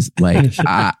because, like,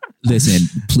 listen,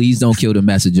 please don't kill the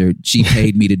messenger. She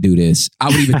paid me to do this. I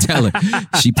would even tell her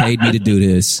she paid me to do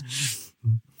this.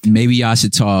 Maybe y'all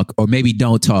should talk, or maybe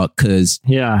don't talk, because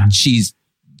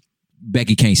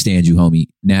Becky can't stand you, homie.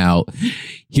 Now,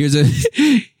 here's a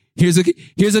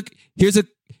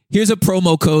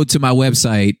promo code to my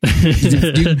website.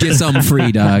 You can get something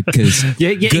free, dog. Because sweeten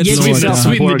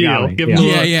the deal. Give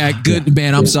them good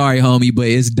man. I'm sorry, homie, but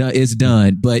it's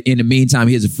done. But in the meantime,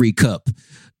 here's a free cup.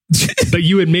 But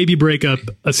you would maybe break up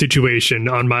a situation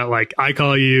on my, like, I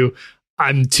call you,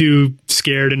 I'm too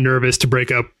scared and nervous to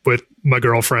break up with my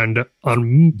girlfriend.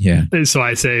 So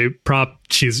I say,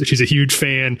 she's a huge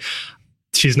fan.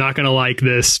 She's not going to like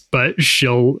this, but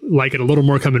she'll like it a little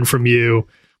more coming from you.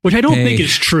 Which I don't think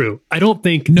is true. I don't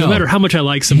think, no matter how much I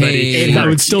like somebody, I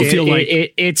would still feel like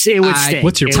it would stay.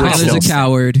 What's your problem? problem? Tyler's a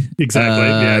coward.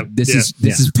 Exactly. This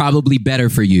is probably better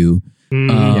for you.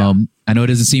 I know it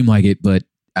doesn't seem like it, but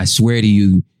I swear to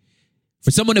you,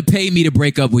 for someone to pay me to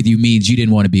break up with you means you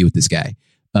didn't want to be with this guy.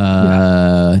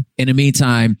 In the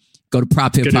meantime, go to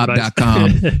prophiphop.com.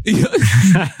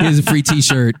 Here's a free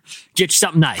t-shirt. Get you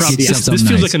something nice. This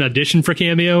feels like an audition for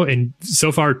Cameo, and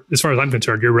so far, as far as I'm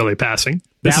concerned, you're really passing.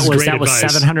 That was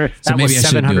 $700. That was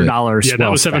 $700. Yeah, that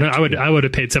was $700. I would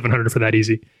have paid $700 for that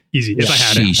easy if I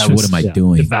had it. What am I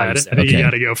doing? If I had it, I think you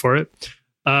got to go for it.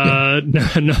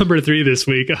 Number 3 this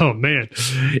week. Oh man,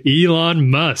 Elon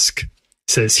Musk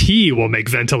says he will make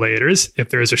ventilators if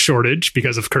there is a shortage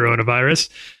because of coronavirus.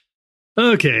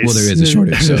 Okay. Well, there is a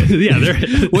shortage. So.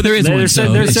 There is one.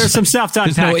 There's some stuff to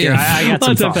unpack here. I got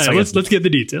some thoughts. Let's get the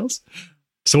details.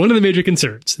 So one of the major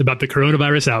concerns about the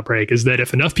coronavirus outbreak is that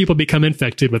if enough people become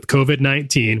infected with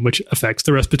COVID-19, which affects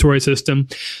the respiratory system,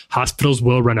 hospitals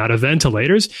will run out of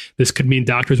ventilators. This could mean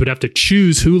doctors would have to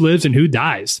choose who lives and who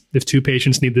dies if 2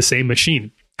 patients need the same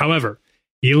machine. However,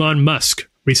 Elon Musk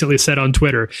recently said on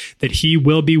Twitter that he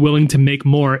will be willing to make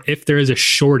more if there is a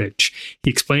shortage. He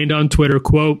explained on Twitter,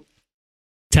 quote,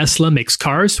 Tesla makes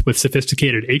cars with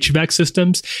sophisticated HVAC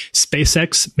systems.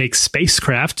 SpaceX makes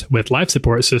spacecraft with life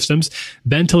support systems.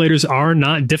 Ventilators are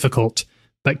not difficult,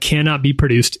 but cannot be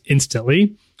produced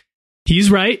instantly. He's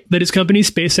right that his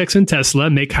companies, SpaceX and Tesla,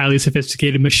 make highly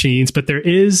sophisticated machines, but there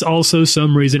is also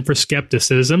some reason for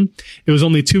skepticism. It was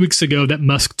only 2 weeks ago that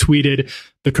Musk tweeted,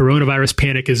 "The coronavirus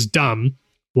panic is dumb,"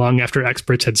 long after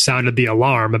experts had sounded the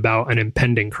alarm about an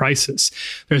impending crisis.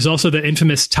 There's also the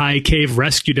infamous Thai cave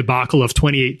rescue debacle of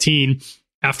 2018,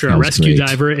 after a rescue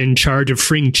diver in charge of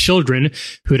freeing children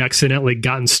who had accidentally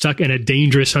gotten stuck in a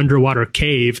dangerous underwater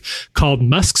cave called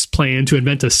Musk's plan to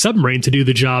invent a submarine to do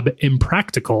the job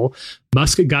impractical.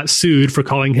 Musk got sued for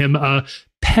calling him a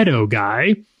pedo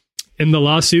guy. In the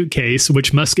lawsuit case,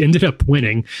 which Musk ended up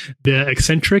winning, the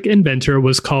eccentric inventor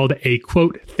was called a,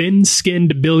 quote,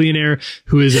 thin-skinned billionaire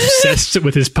who is obsessed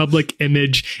with his public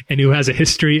image and who has a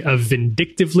history of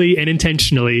vindictively and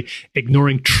intentionally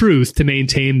ignoring truth to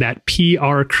maintain that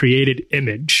PR-created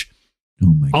image.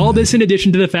 Oh my God. All this in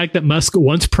addition to the fact that Musk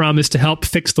once promised to help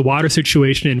fix the water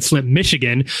situation in Flint,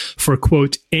 Michigan for,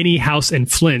 quote, any house in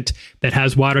Flint that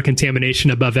has water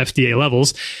contamination above FDA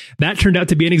levels. That turned out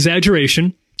to be an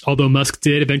exaggeration, although Musk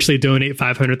did eventually donate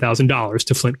 $500,000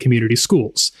 to Flint community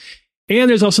schools. And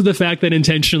there's also the fact that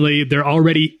intentionally there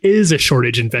already is a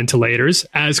shortage in ventilators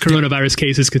as coronavirus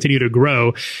cases continue to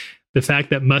grow. The fact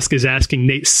that Musk is asking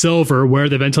Nate Silver where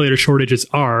the ventilator shortages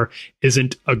are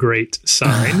isn't a great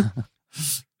sign.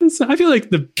 I feel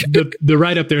like the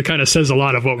write-up there kind of says a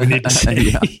lot of what we need to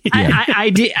say.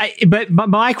 But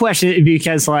my question,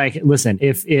 because, like, listen,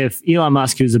 if Elon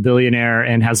Musk, who's a billionaire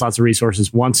and has lots of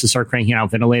resources, wants to start cranking out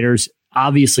ventilators,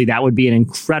 obviously that would be an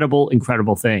incredible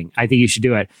thing. I think you should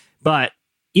do it. But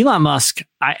Elon Musk,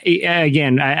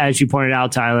 as you pointed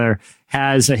out, Tyler,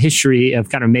 has a history of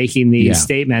kind of making these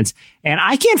statements, and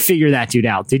I can't figure that dude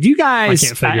out. Did you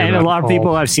guys? And a lot of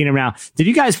people have seen him now. Did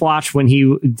you guys watch when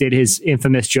he did his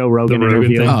infamous Joe Rogan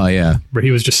interview? Thing, oh yeah, where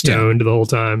he was just stoned the whole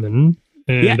time, and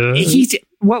he's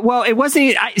well. It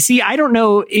wasn't. I don't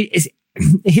know.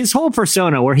 His whole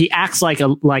persona where he acts like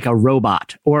a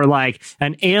robot or like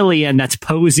an alien that's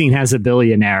posing as a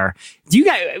billionaire. Do you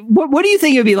guys, what do you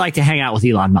think it would be like to hang out with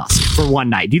Elon Musk for one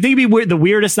night? Do you think it'd be the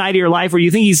weirdest night of your life, or you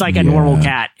think he's like a normal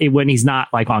cat when he's not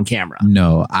like on camera?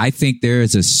 No, I think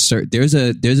there's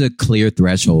a clear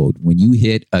threshold when you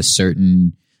hit a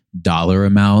certain dollar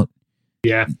amount.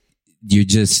 Yeah, you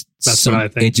just that's what I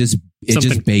think. It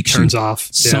just bakes turns you off.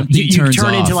 Something you turns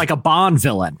turn off. into like a Bond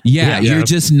villain. Yeah, you're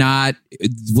just not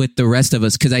with the rest of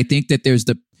us, because I think that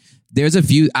there's a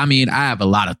few. I mean, I have a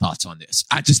lot of thoughts on this.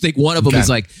 I just think one of them is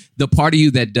like the part of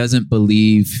you that doesn't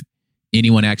believe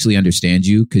anyone actually understands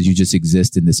you because you just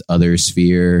exist in this other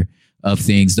sphere of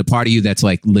things. The part of you that's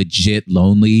like legit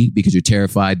lonely because you're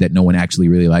terrified that no one actually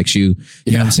really likes you.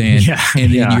 You know what I'm saying? Yeah.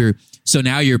 And then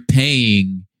you're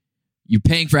paying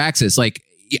for access. Like,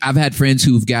 I've had friends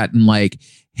who've gotten like,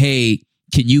 hey,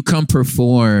 can you come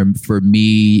perform for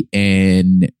me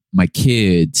and my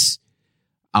kids?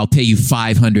 I'll pay you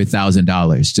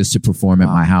 $500,000 just to perform at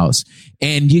my house.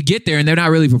 And you get there and they're not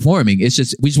really performing. It's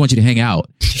just, we just want you to hang out.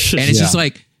 And it's just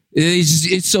like,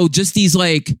 it's so just these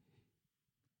like,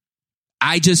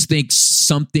 I just think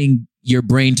something, your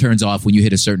brain turns off when you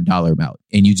hit a certain dollar amount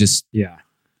and you just,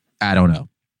 I don't know.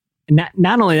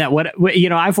 Not only that,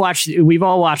 we've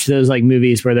all watched those like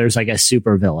movies where there's like a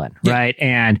super villain, right?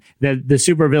 And the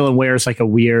super villain wears like a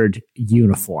weird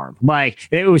uniform. Like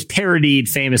it was parodied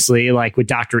famously, like with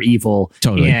Dr. Evil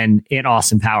in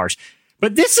Austin Powers.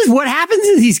 But this is what happens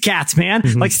to these cats, man.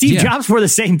 Mm-hmm. Like Steve Jobs wore the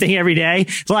same thing every day.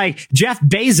 Like Jeff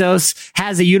Bezos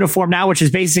has a uniform now, which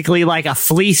is basically like a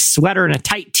fleece sweater and a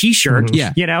tight t-shirt. Mm-hmm.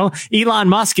 Yeah. You know, Elon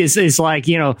Musk is like,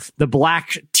 the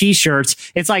black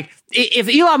t-shirts. It's like if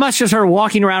Elon Musk just started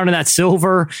walking around in that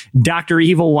silver Dr.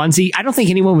 Evil onesie, I don't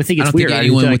think anyone would think it's weird. I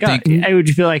would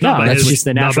just be like, that's just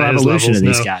the natural evolution of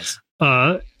these guys.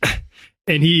 And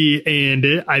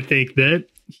I think that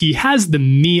he has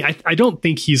I don't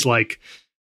think he's lying.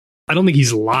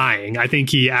 I think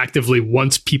he actively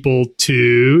wants people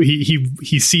to,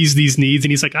 he sees these needs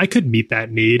and he's like, I could meet that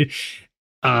need.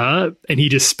 And he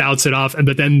just spouts it off.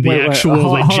 But then the actual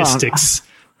logistics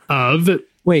of...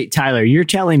 Wait, Tyler, you're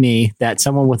telling me that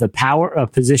someone with a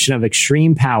position of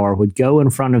extreme power would go in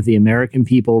front of the American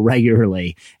people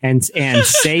regularly and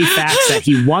say facts that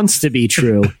he wants to be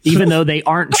true, even though they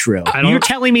aren't true. You're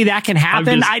telling me that can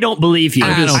happen? I don't believe you.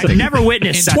 I've never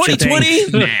witnessed such a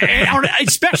thing.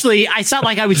 Especially, I thought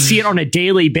like I would see it on a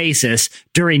daily basis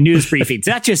during news briefings.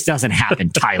 That just doesn't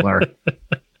happen, Tyler.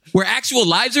 Where actual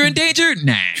lives are in danger?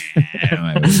 Nah.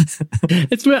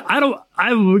 It's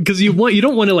because you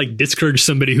don't want to like discourage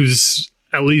somebody who's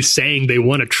at least saying they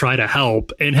want to try to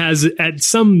help and has in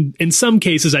some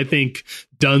cases, I think,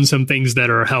 done some things that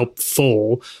are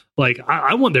helpful. Like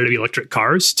I want there to be electric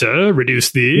cars to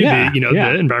reduce the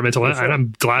environmental. And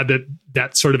I'm glad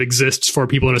that sort of exists for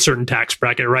people in a certain tax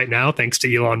bracket right now, thanks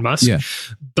to Elon Musk. Yeah.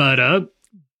 But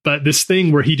this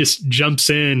thing where he just jumps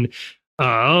in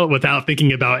without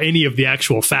thinking about any of the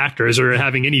actual factors or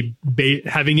having any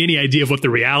idea of what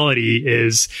the reality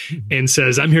is, and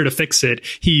says, I'm here to fix it.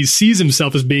 He sees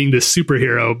himself as being this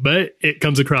superhero, but it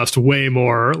comes across way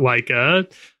more like,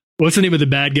 what's the name of the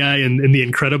bad guy in The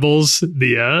Incredibles?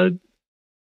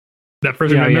 That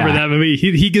person, remember that movie?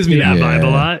 He gives me that vibe a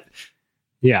lot.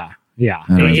 Yeah. Yeah.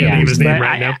 I don't think of his name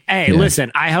right now.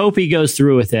 Listen, I hope he goes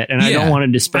through with it. And I don't want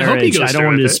to disparage. I don't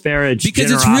want to disparage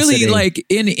because it's really like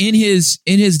in his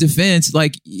defense,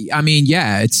 like, I mean,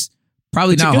 it's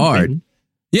probably not hard. Thing.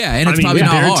 Yeah, and it's probably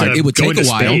not hard. It would take a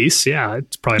while. Space. Yeah,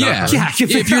 it's probably not hard. Yeah,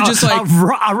 if you're just like,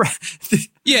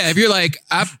 if you're like,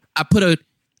 I put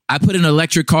an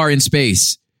electric car in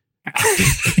space. I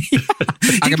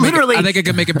think I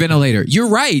can make a ventilator. You're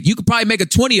right. You could probably make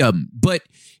 20 of them, but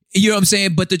you know what I'm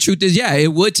saying? But the truth is,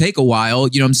 it would take a while.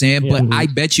 You know what I'm saying? Yeah. But I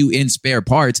bet you in spare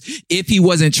parts, if he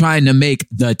wasn't trying to make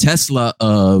the Tesla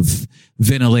of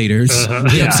ventilators, you know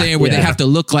what I'm saying? Where they have to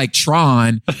look like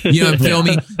Tron, you know what I'm feel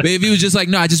me? But if he was just like,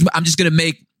 no, I'm just going to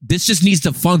make, this just needs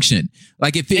to function.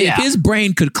 Like if his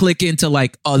brain could click into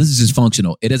like, oh, this is just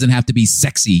functional. It doesn't have to be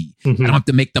sexy. I don't have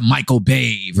to make the Michael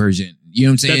Bay version. You know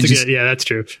what I'm saying? That's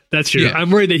true. That's true. Yeah.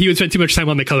 I'm worried that he would spend too much time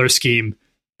on the color scheme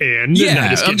and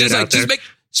not just getting it out there.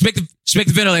 Just make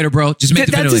the ventilator, bro. Just make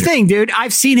the That's ventilator. the thing, dude.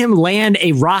 I've seen him land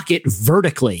a rocket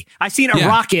vertically. I've seen a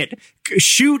rocket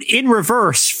shoot in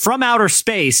reverse from outer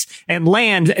space and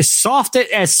land as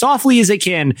softly as it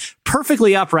can,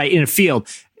 perfectly upright in a field.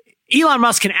 Elon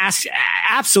Musk can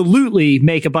absolutely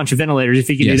make a bunch of ventilators if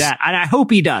he can do that. And I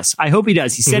hope he does.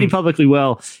 He said he publicly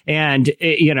will. And,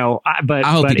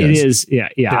 but it is,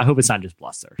 I hope it's not just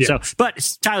bluster. Yeah. So,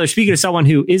 but Tyler, speaking of someone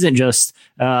who isn't just,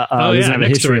 doesn't have a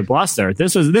history of bluster,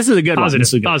 this is a good one.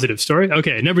 Positive story.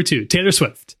 Okay. Number 2, Taylor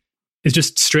Swift is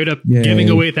just straight up giving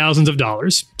away thousands of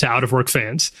dollars to out of work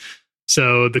fans.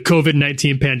 So the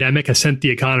COVID-19 pandemic has sent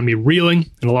the economy reeling,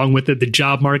 and along with it, the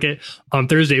job market. On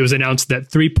Thursday, it was announced that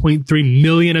 3.3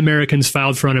 million Americans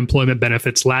filed for unemployment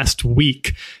benefits last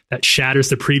week. That shatters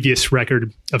the previous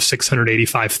record of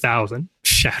 685,000.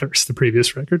 Shatters the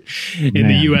previous record. In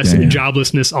the U.S.,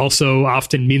 joblessness also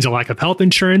often means a lack of health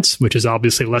insurance, which is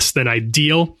obviously less than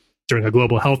ideal during a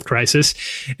global health crisis.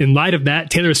 In light of that,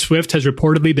 Taylor Swift has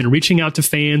reportedly been reaching out to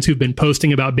fans who've been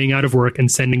posting about being out of work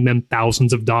and sending them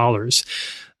thousands of dollars.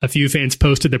 A few fans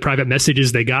posted the private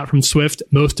messages they got from Swift,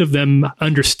 most of them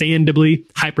understandably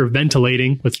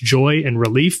hyperventilating with joy and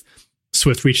relief.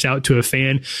 Swift reached out to a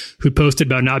fan who posted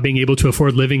about not being able to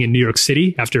afford living in New York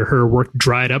City after her work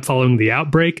dried up following the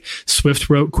outbreak. Swift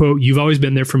wrote, quote, "You've always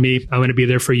been there for me. I want to be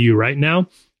there for you right now."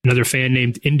 Another fan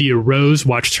named India Rose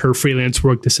watched her freelance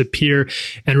work disappear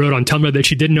and wrote on Tumblr that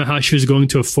she didn't know how she was going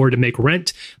to afford to make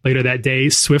rent. Later that day,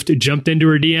 Swift jumped into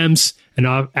her DMs and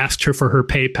asked her for her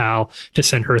PayPal to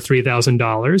send her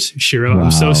 $3,000. She wrote, "I'm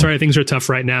so sorry things are tough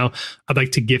right now. I'd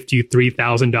like to gift you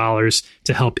 $3,000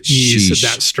 to help ease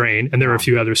that strain." And there are a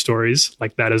few other stories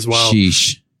like that as well.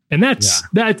 Sheesh. And that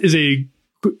is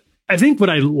I think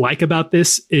what I like about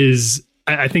this is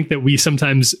I think that we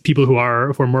sometimes, people who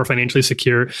are more financially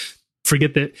secure,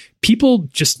 forget that people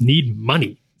just need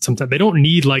money. Sometimes they don't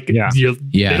need they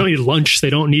don't need lunch.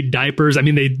 They don't need diapers. I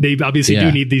mean, they obviously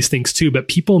do need these things too, but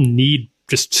people need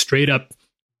just straight up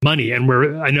money. And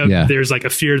I know there's like a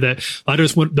fear that a lot of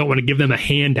us don't want to give them a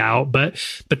handout, but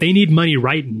they need money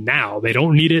right now. They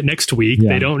don't need it next week.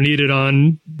 They don't need it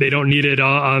on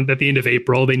at the end of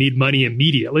April. They need money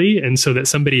immediately. And so that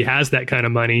somebody has that kind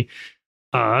of money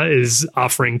is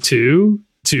offering to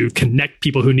connect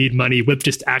people who need money with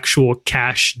just actual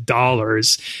cash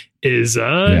dollars is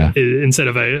instead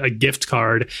of a gift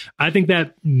card. I think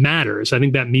that matters. I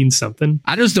think that means something.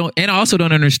 I also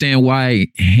don't understand why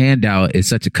handout is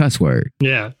such a cuss word.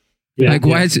 Yeah.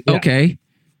 Why is it okay?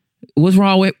 What's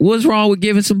wrong with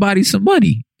giving somebody some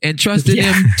money and trusting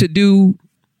them to do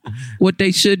what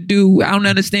they should do? I don't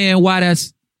understand why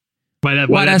that's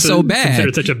that's so bad.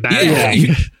 Considered such a bad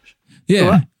thing. Yeah.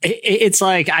 Well, it's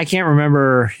like, I can't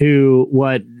remember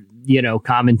what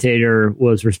commentator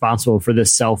was responsible for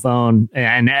this cell phone,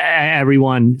 and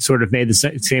everyone sort of made the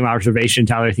same observation.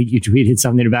 Tyler, I think you tweeted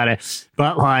something about it,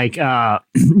 but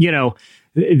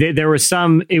there was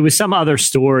it was some other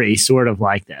story sort of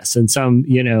like this. And some,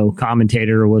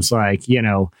 commentator was like,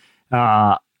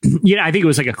 I think it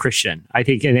was like a Christian. I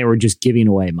think, and they were just giving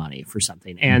away money for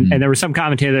something. And there was some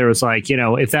commentator that was like,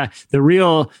 if the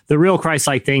real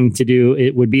Christ-like thing to do,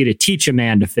 it would be to teach a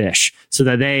man to fish so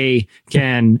that they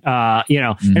can,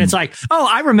 and it's like, oh,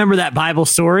 I remember that Bible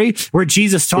story where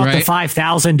Jesus taught the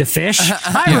 5,000 to fish.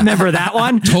 I remember that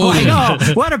one. Totally.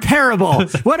 What a parable.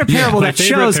 What a parable that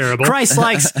shows Christ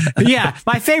likes.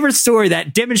 My favorite story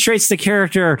that demonstrates the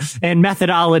character and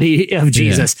methodology of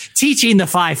Jesus teaching the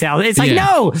 5,000. It's like,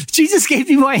 no, Jesus gave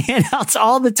you my handouts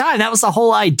all the time. That was the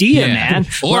whole idea, man.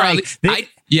 Or I'd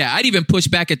even push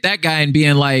back at that guy and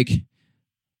being like,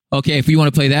 okay, if you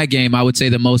want to play that game, I would say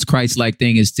the most Christ-like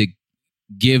thing is to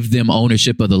give them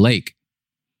ownership of the lake.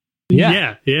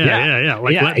 Yeah.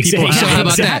 Let people So how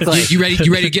about that? You ready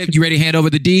to hand over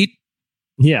the deed?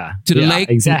 Yeah. To the lake?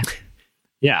 Exactly.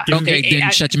 Yeah. Okay,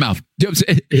 then shut your mouth.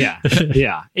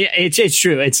 It's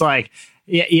true. It's like,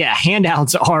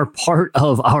 handouts are part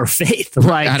of our faith.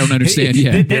 Like, I don't understand.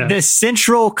 The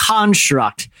central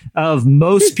construct of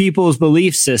most people's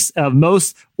belief system, of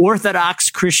most Orthodox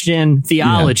Christian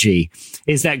theology,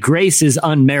 is that grace is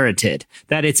unmerited,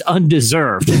 that it's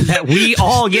undeserved, that we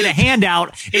all get a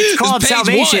handout. It's called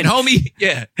salvation, homie.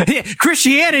 Yeah,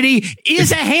 Christianity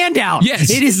is a handout. Yes,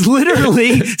 it is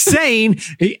literally saying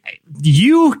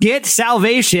you get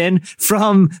salvation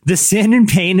from the sin and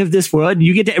pain of this world.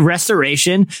 You get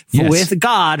restoration with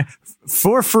God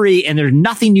for free, and there's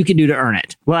nothing you can do to earn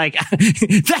it. Like,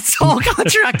 that's the whole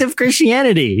contract of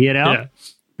Christianity, Yeah.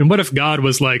 And what if God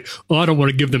was like, "Oh, I don't want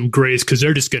to give them grace because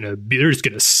they're just gonna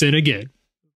sin again."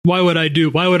 Why would I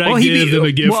give them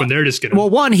a gift when they're just going to?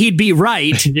 Well, one, he'd be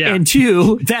right. Yeah. And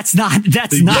two, that's not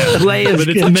the way of But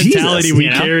it's the mentality Jesus, we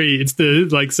carry. It's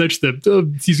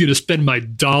he's going to spend my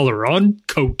dollar on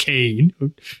cocaine.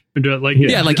 Like you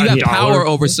got power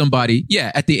over somebody.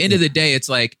 Yeah. At the end of the day, it's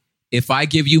like, if I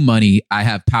give you money, I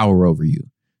have power over you.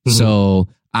 Mm-hmm. So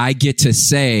I get to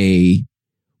say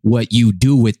what you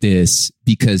do with this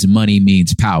because money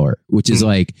means power, which is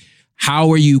like, how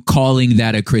are you calling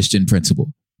that a Christian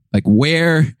principle? Like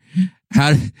what?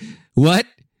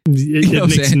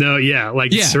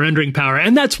 Surrendering power.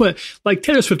 And that's what, like,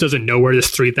 Taylor Swift doesn't know where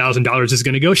this $3,000 is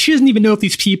going to go. She doesn't even know if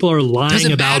these people are lying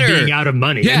about being out of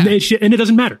money. Yeah. And it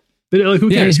doesn't matter. Like, who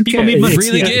cares? People need money.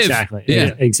 Freely give. Exactly.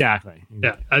 Yeah, exactly.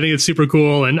 Yeah, I think it's super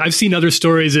cool. And I've seen other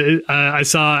stories. I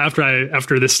saw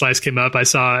after this slice came up, I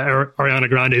saw Ariana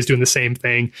Grande is doing the same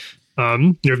thing. There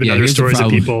have been other stories of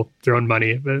people throwing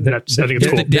money. But I think it's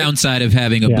cool. The downside of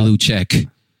having a blue check.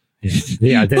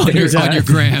 Yeah, on your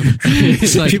gram.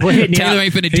 It's like, Taylor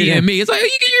ain't finna DM me. It's like,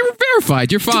 you're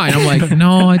verified. You're fine. I'm like,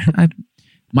 no,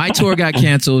 my tour got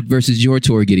canceled versus your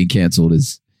tour getting canceled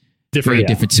is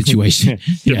different situation.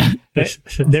 Yeah.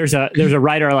 There's a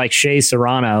writer like Shay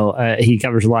Serrano. He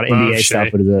covers a lot of NBA stuff,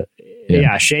 but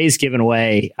Shay's given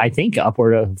away, I think,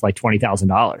 upward of like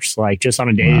 $20,000. Like, just on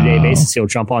a day-to-day basis, he'll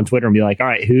jump on Twitter and be like, all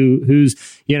right, who's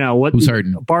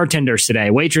hurting? Bartenders today,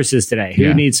 waitresses today,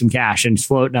 who needs some cash, and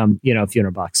floating them, a few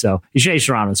 $100. So Shay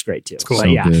Serrano's great too. It's cool.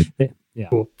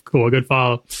 So, Cool. Good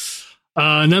follow.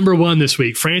 Number one this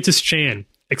week, Francis Chan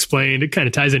explained, it kind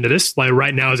of ties into this, like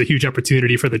right now is a huge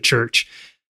opportunity for the church.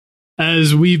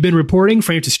 As we've been reporting,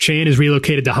 Francis Chan is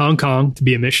relocated to Hong Kong to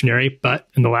be a missionary, but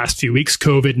in the last few weeks,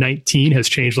 COVID-19 has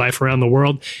changed life around the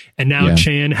world, and now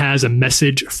Chan has a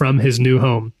message from his new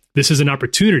home. This is an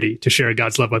opportunity to share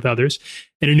God's love with others.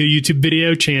 In a new YouTube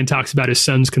video, Chan talks about his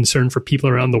son's concern for people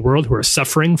around the world who are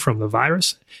suffering from the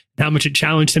virus, and how much it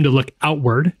challenged him to look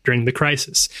outward during the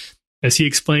crisis. As he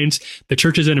explains, the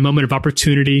church is in a moment of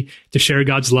opportunity to share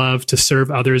God's love, to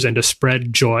serve others, and to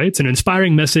spread joy. It's an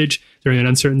inspiring message during an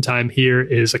uncertain time. Here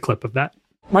is a clip of that.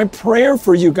 My prayer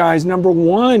for you guys, number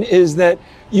one, is that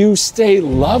you stay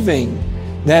loving,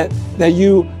 that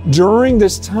you, during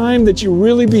this time, that you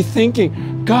really be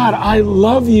thinking, God, I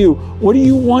love you. What do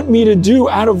you want me to do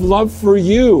out of love for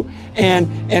you?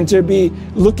 And to be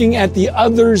looking at the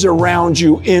others around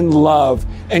you in love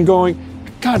and going,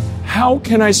 God, how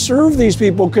can I serve these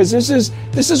people? Because this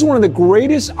is one of the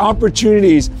greatest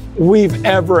opportunities we've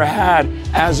ever had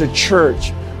as a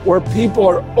church, where people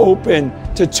are open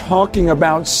to talking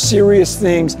about serious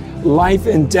things, life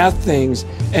and death things,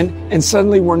 and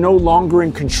suddenly we're no longer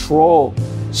in control.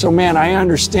 So man, I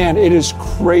understand it is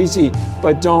crazy,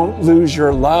 but don't lose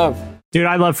your love. Dude,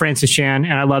 I love Francis Chan,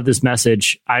 and I love this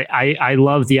message. I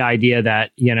love the idea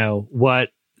that, what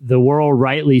the world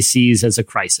rightly sees as a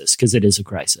crisis, because it is a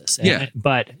crisis.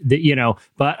 But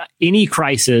any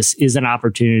crisis is an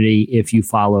opportunity if you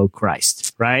follow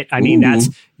Christ, right? I mean, that's,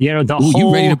 the whole...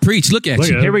 You ready to preach? Look at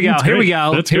you. Here we go. That's Here we great.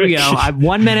 go. That's Here we great. go.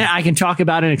 1 minute, I can talk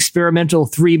about an experimental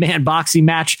 3-man boxing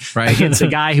match against a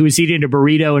guy who was eating a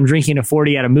burrito and drinking a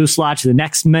 40 at a Moose Lodge. The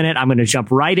next minute, I'm going to jump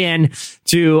right in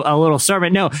to a little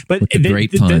sermon. No, but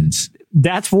great puns.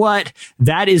 That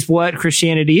is what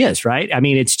Christianity is, right? I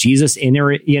mean, it's Jesus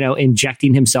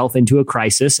injecting himself into a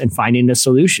crisis and finding a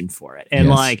solution for it. And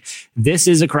this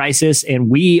is a crisis, and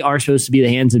we are supposed to be the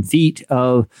hands and feet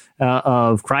of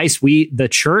Christ. The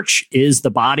church is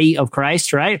the body of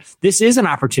Christ, right? This is an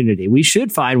opportunity. We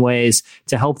should find ways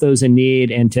to help those in need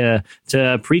and to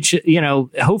preach,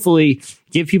 hopefully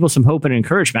give people some hope and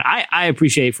encouragement. I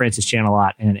appreciate Francis Chan a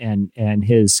lot and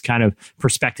his kind of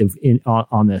perspective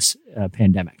on this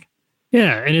pandemic.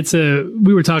 Yeah, and it's what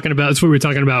we were talking about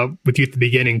with you at the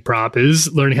beginning, Prop,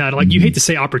 is learning how to, you hate to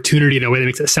say opportunity in a way that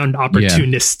makes it sound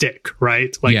opportunistic,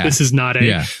 right? This is not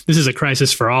this is a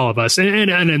crisis for all of us.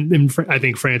 And I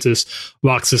think Francis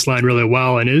walks this line really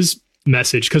well in his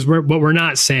message, because what we're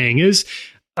not saying is,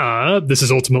 this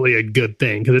is ultimately a good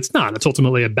thing, because it's not. It's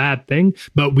ultimately a bad thing,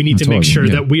 but we need to make sure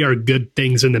that we are good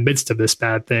things in the midst of this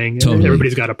bad thing. And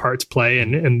everybody's got a part to play,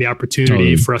 and the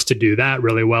opportunity for us to do that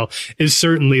really well is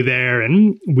certainly there.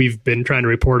 And we've been trying to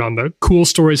report on the cool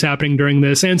stories happening during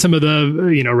this, and some of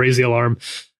the, raise the alarm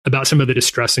about some of the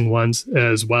distressing ones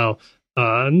as well.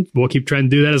 And we'll keep trying to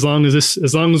do that as long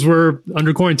as we're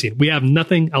under quarantine. We have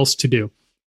nothing else to do.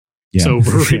 Yeah. So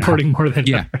we're reporting more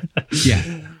than ever.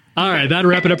 Yeah. All right, that'll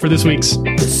wrap it up for this week's.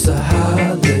 It's the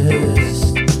hot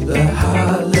list, the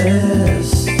hot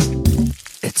list.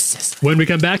 It's sizzling. When we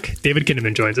come back, David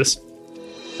Kinnaman joins us.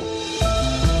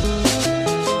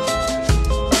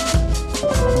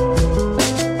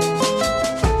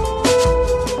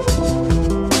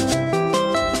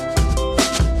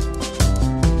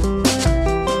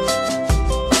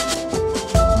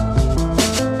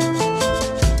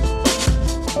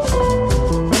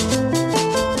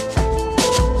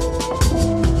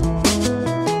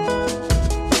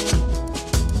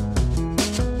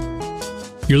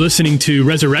 You're listening to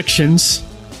Resurrections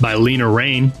by Lena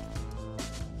Rain.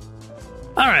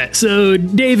 All right, so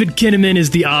David Kinnaman is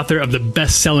the author of the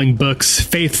best-selling books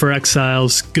Faith for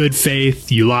Exiles, Good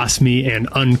Faith, You Lost Me, and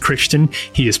Unchristian.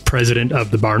 He is president of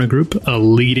the Barna Group, a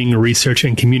leading research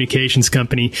and communications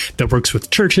company that works with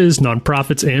churches,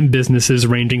 nonprofits, and businesses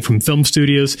ranging from film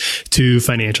studios to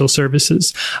financial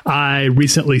services. I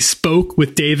recently spoke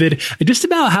with David just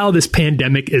about how this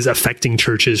pandemic is affecting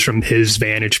churches from his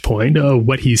vantage point,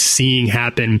 what he's seeing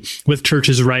happen with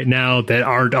churches right now that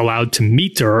aren't allowed to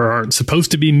meet or aren't supposed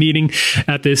to be meeting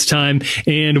at this time,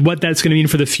 and what that's going to mean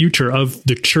for the future of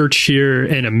the church here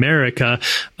in America.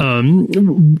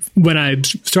 When I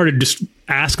started just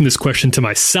asking this question to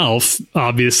myself,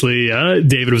 obviously,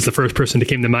 David was the first person to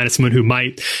came to mind as someone who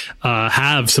might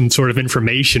have some sort of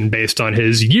information based on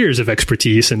his years of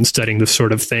expertise in studying this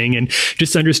sort of thing, and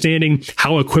just understanding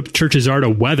how equipped churches are to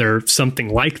weather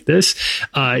something like this.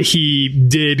 He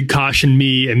did caution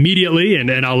me immediately,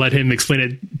 and I'll let him explain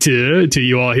it to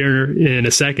you all here in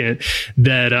a second,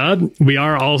 that we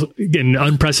are all in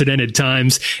unprecedented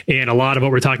times, and a lot of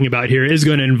what we're talking about here is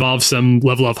going to involve some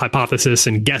level of hypothesis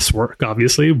and guesswork.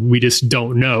 Obviously, we just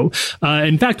don't know.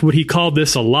 In fact, what he called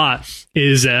this a lot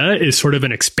is sort of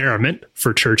an experiment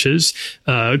for churches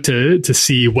to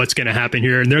see what's going to happen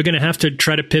here, and they're going to have to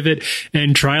try to pivot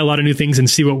and try a lot of new things and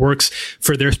see what works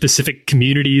for their specific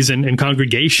communities and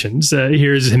congregations.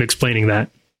 Here's him explaining that.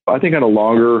 I think on a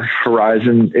longer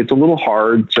horizon, it's a little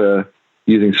hard to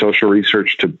using social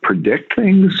research to predict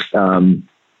things.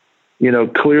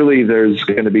 Clearly there's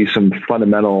going to be some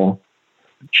fundamental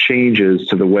changes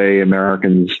to the way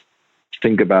Americans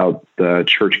think about the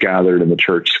church gathered and the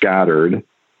church scattered,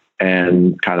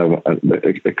 and kind of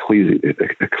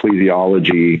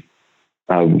ecclesiology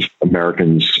of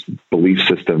Americans' belief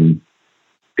system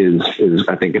is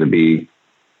I think going to be,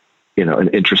 an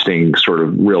interesting sort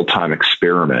of real-time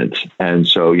experiment. And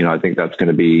so, I think that's going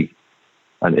to be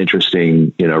an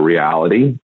interesting,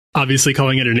 reality. Obviously,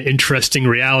 calling it an interesting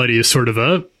reality is sort of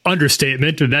a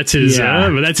understatement. That's his.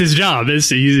 That's his job.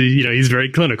 He's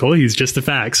very clinical. He's just the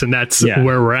facts, and that's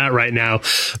where we're at right now.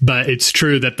 But it's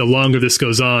true that the longer this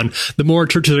goes on, the more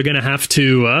churches are going to have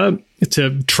to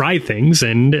try things,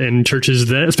 and churches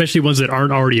that, especially ones that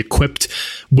aren't already equipped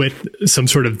with some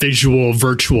sort of visual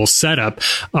virtual setup,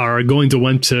 are going to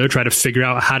want to try to figure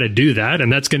out how to do that.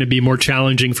 And that's going to be more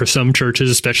challenging for some churches,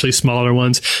 especially smaller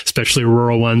ones, especially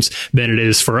rural ones, than it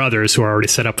is for others who are already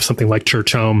set up with something like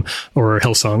Church Home or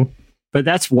Hillsong. But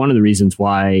that's one of the reasons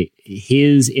why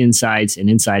his insights and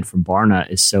insight from Barna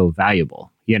is so valuable,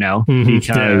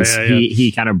 because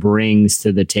he kind of brings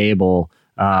to the table,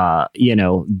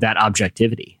 that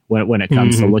objectivity when it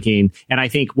comes to looking. And I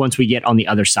think once we get on the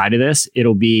other side of this,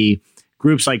 it'll be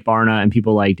groups like Barna and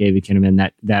people like David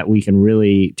Kinnaman that we can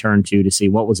really turn to see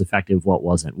what was effective, what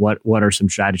wasn't, what are some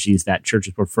strategies that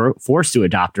churches were forced to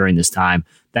adopt during this time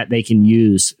that they can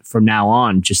use from now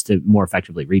on just to more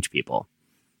effectively reach people.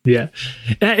 Yeah,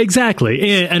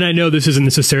 exactly. And I know this isn't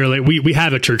necessarily, we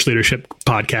have a church leadership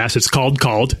podcast. It's called,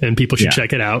 and people should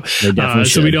check it out.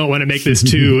 So we don't want to make this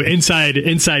too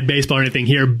inside baseball or anything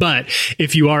here. But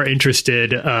if you are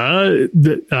interested,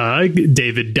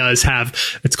 David does have,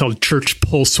 it's called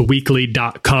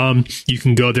churchpulseweekly.com. You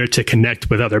can go there to connect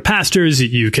with other pastors.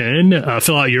 You can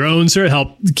fill out your own, sort of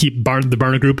help keep the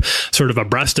Barna Group sort of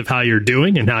abreast of how you're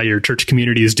doing and how your church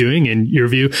community is doing in your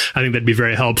view. I think that'd be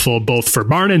very helpful both for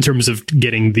Barna in terms of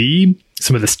getting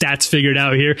some of the stats figured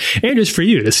out here, and just for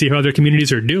you to see how other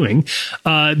communities are doing.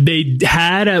 They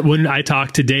had, when I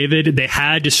talked to David, they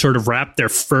had just sort of wrapped their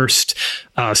first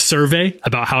survey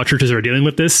about how churches are dealing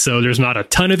with this. So there's not a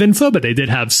ton of info, but they did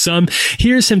have some.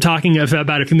 Here's him talking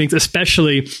about a few things,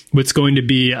 especially what's going to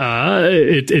be,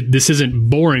 this isn't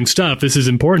boring stuff. This is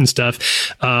important stuff.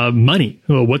 Money.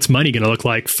 Well, what's money going to look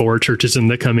like for churches in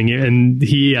the coming year? And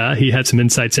he had some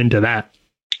insights into that.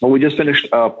 Well, we just finished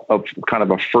up a kind of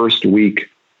a first week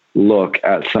look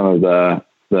at some of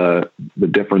the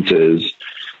differences,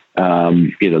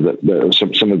 some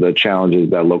of the challenges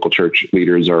that local church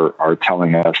leaders are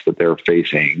telling us that they're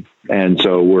facing. And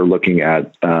so we're looking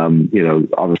at,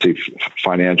 obviously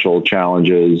financial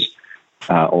challenges.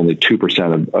 Only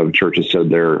 2% of churches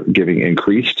said their giving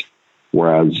increased,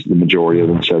 whereas the majority of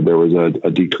them said there was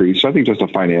a decrease. So I think just a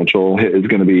financial hit is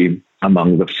going to be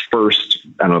among the first,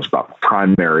 I don't know if it's not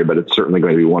primary, but it's certainly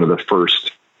going to be one of the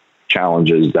first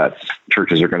challenges that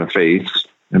churches are going to face.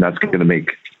 And that's going to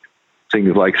make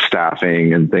things like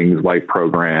staffing and things like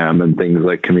program and things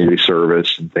like community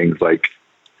service and things like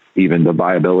even the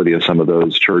viability of some of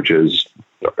those churches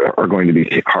are going to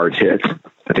be hard hit.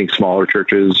 I think smaller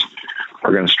churches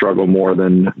are going to struggle more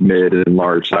than mid and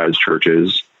large sized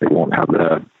churches. They won't have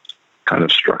the kind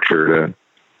of structure to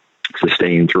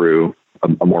sustain through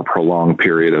a more prolonged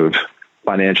period of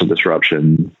financial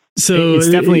disruption. So it's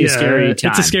definitely a scary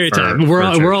time. It's a scary time.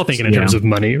 We're all thinking in terms of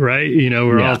money, right?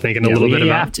 We're all thinking a little bit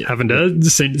about having to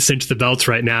cinch the belts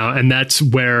right now. And that's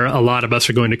where a lot of us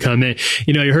are going to come in.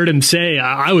 You heard him say,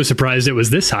 I was surprised it was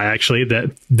this high, actually,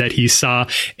 that he saw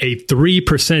a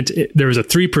 3%. There was a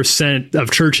 3%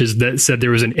 of churches that said there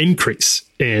was an increase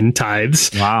in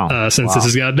tithes. Wow. Since this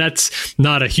is God. That's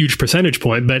not a huge percentage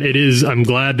point, but it is. I'm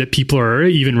glad that people are,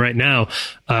 even right now,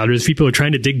 there's people who are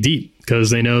trying to dig deep because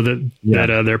they know that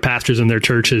their pastors and their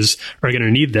churches are going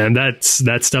to need them. That's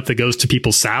stuff that goes to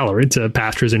people's salary, to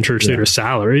pastors and church leaders'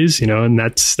 salaries, and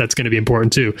that's going to be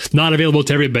important too. Not available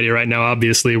to everybody right now.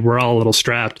 Obviously, we're all a little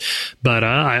strapped, but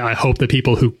I hope that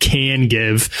people who can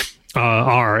give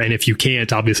are, and if you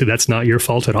can't, obviously that's not your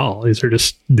fault at all. These are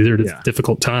just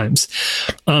difficult times.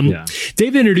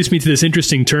 David introduced me to this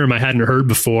interesting term I hadn't heard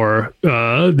before,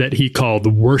 that he called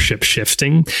worship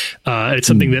shifting. It's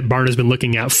something that Barna's been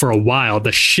looking at for a while,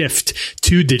 the shift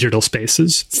to digital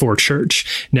spaces for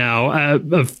church. Now,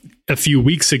 a few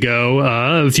months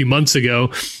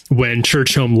ago, when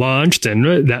Church Home launched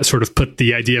and that sort of put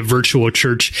the idea of virtual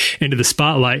church into the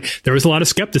spotlight, there was a lot of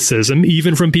skepticism,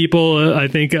 even from people, I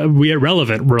think we at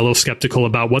Relevant were a little skeptical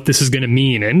about what this is going to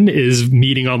mean. And is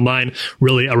meeting online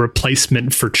really a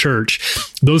replacement for church?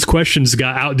 Those questions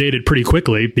got outdated pretty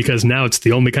quickly because now it's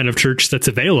the only kind of church that's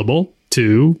available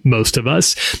to most of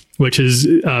us, which has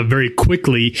very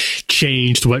quickly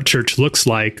changed what church looks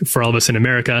like for all of us in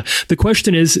America. The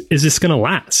question is this going to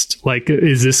last? Like,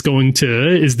 is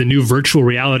the new virtual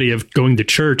reality of going to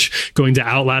church going to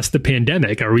outlast the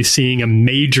pandemic? Are we seeing a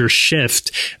major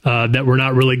shift that we're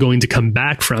not really going to come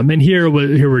back from? And here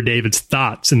were David's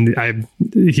thoughts. And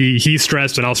he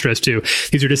stressed, and I'll stress too,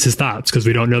 these are just his thoughts because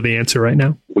we don't know the answer right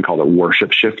now. We call it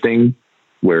worship shifting,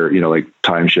 where, like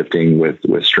time shifting with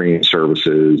streaming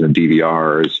services and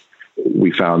DVRs.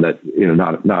 We found that,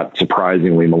 not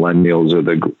surprisingly, millennials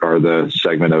are the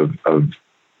segment of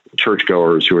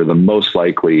churchgoers who are the most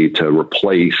likely to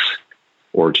replace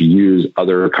or to use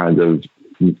other kinds of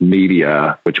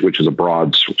media, which is a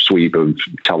broad sweep of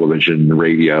television,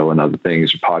 radio, and other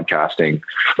things, podcasting.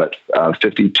 But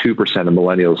 52% of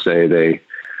millennials say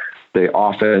they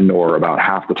often, or about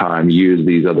half the time, use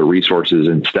these other resources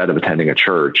instead of attending a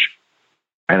church.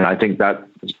 And I think that,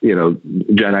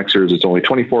 Gen Xers, it's only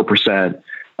 24%.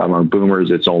 Among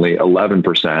boomers, it's only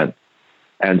 11%.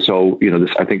 And so,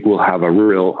 I think we'll have a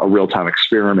real-time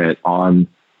experiment on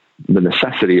the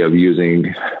necessity of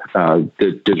using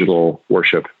the digital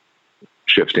worship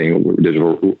shifting,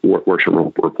 digital worship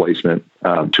replacement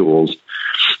tools.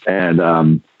 And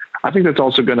I think that's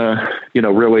also going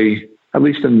to, really, at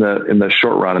least in the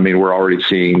short run, I mean, we're already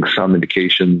seeing some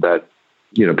indication that,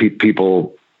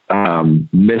 people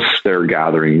miss their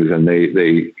gatherings, and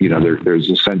there's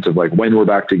a sense of like, when we're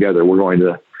back together, we're going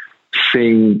to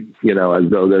sing, as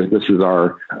though this is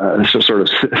our sort of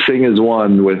sing as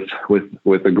one with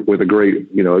a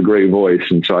great voice.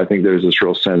 And so I think there's this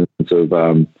real sense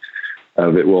of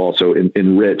it will also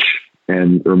enrich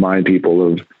and remind people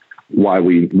of why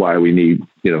we need,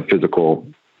 physical,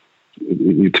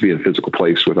 to be in a physical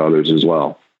place with others as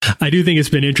well. I do think it's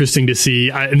been interesting to see,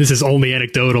 and this is only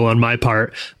anecdotal on my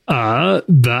part,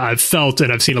 that I've felt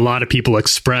and I've seen a lot of people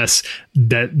express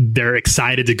that they're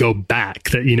excited to go back,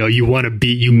 that, you want to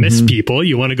you miss people,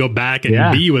 you want to go back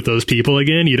and be with those people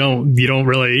again. You don't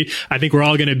really, I think we're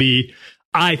all going to be,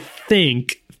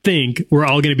 think we're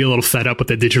all going to be a little fed up with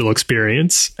the digital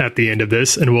experience at the end of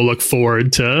this, and we'll look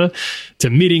forward to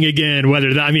meeting again, whether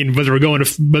we're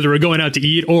going out to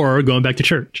eat or going back to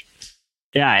church.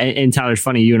 Yeah, and Tyler, it's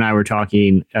funny, you and I were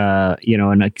talking,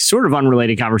 in a sort of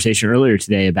unrelated conversation earlier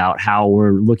today about how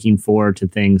we're looking forward to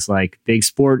things like big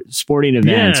sporting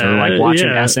events, or like watching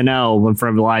SNL in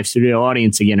front of a live studio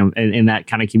audience again, and that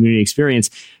kind of community experience,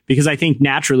 because I think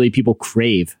naturally people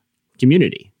crave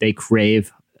community. They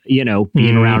crave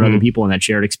being around other people in that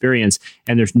shared experience.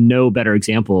 And there's no better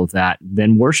example of that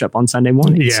than worship on Sunday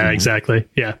mornings. Yeah, exactly.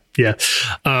 Yeah.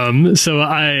 So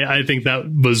I think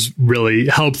that was really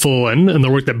helpful. And the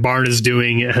work that Barn is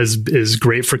doing is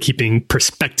great for keeping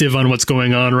perspective on what's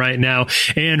going on right now,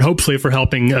 and hopefully for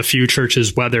helping a few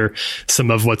churches weather some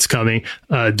of what's coming.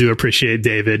 Do appreciate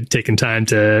David taking time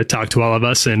to talk to all of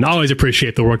us, and always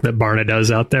appreciate the work that Barna does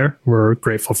out there. We're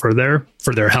grateful for their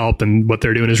help, and what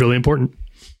they're doing is really important.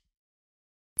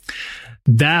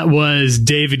 That was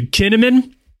David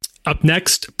Kinnaman. Up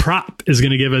next, Prop is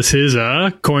going to give us his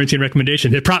quarantine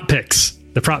recommendation. The prop picks.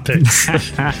 I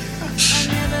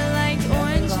never liked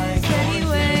oranges anyway.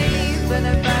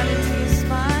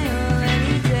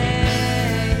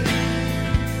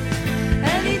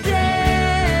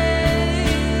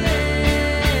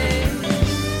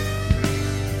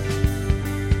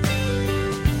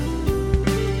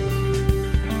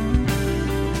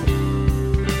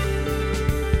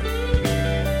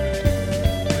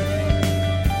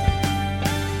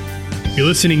 You're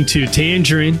listening to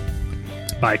Tangerine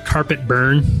by Carpet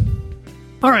Burn.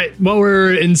 All right, while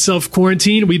we're in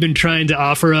self-quarantine, we've been trying to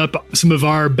offer up some of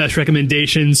our best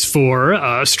recommendations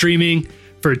for streaming,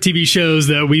 for TV shows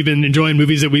that we've been enjoying,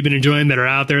 movies that we've been enjoying that are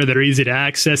out there, that are easy to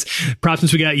access. Props,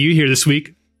 since we got you here this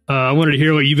week. I wanted to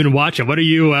hear what you've been watching. What are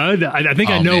you? I think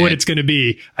I know what it's going to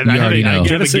be.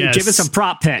 Give us some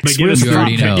prop picks. Give me is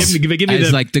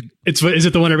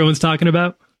it the one everyone's talking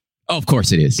about? Oh, of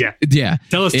course it is. Yeah.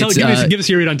 Give us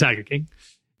your read on Tiger King.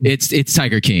 It's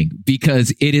Tiger King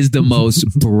because it is the most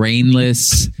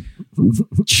brainless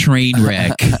train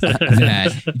wreck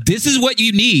that this is what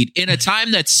you need in a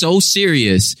time that's so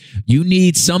serious. You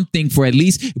need something for at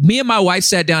least me and my wife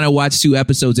sat down and watched 2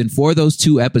 episodes. And for those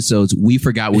 2 episodes, we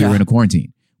forgot we were in a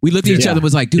quarantine. We looked at each other and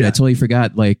was like, dude, I totally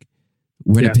forgot. Like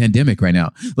we're in a pandemic right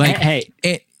now. Like, hey,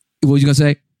 what was you going to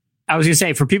say? I was going to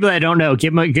say, for people that don't know,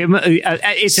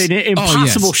 it's an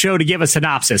impossible show to give a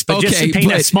synopsis, but just to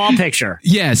paint a small picture.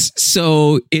 Yes.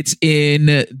 So it's in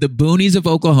the boonies of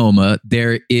Oklahoma.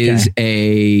 There is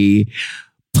a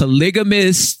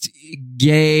polygamist,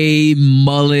 gay,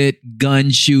 mullet, gun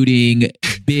shooting,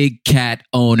 big cat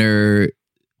owner,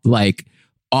 like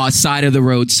side of the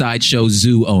road sideshow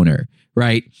zoo owner.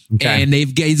 Right. Okay. And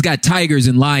he's got tigers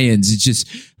and lions. It's just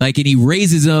like, and he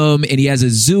raises them and he has a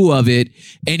zoo of it.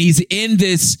 And he's in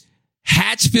this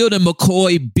Hatchfield and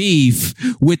McCoy beef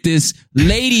with this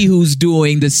lady who's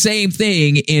doing the same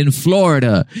thing in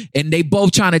Florida. And they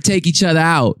both trying to take each other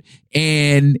out.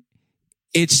 And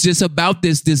it's just about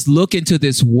this look into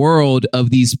this world of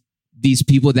these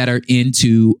people that are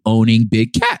into owning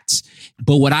big cats.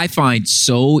 But what I find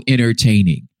so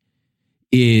entertaining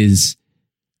is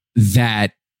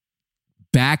that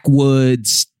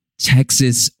backwoods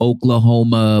Texas,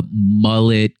 Oklahoma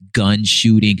mullet gun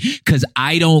shooting, because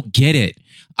I don't get it.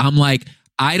 I'm like,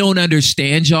 I don't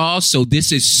understand y'all. So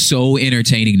this is so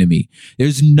entertaining to me.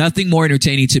 There's nothing more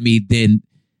entertaining to me than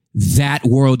that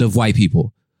world of white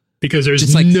people. Because there's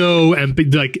just no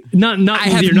empathy, like not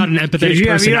you're not an empathetic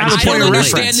person. I don't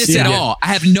understand this at all. I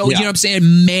have no, you know what I'm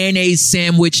saying? Mayonnaise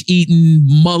sandwich eating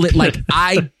mullet. Like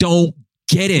I don't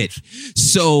get it.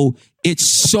 So it's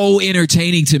so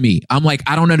entertaining to me. I'm like,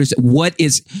 I don't understand what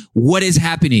is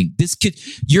happening. This kid,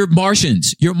 you're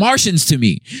Martians to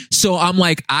me. So I'm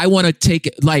like, I want to take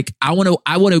it. Like, I want to,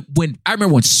 when I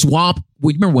remember when Swamp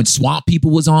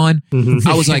People was on,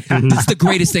 I was like, this is the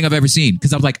greatest thing I've ever seen.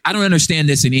 Cause I'm like, I don't understand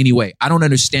this in any way. I don't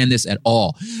understand this at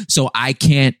all. So I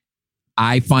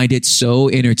find it so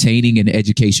entertaining and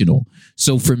educational.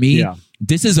 So for me,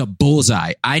 this is a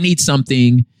bullseye. I need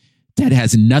something that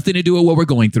has nothing to do with what we're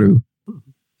going through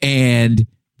and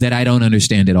that I don't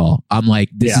understand at all. I'm like,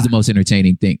 this is the most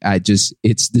entertaining thing. This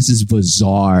is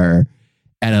bizarre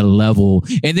at a level.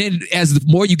 And then as the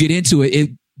more you get into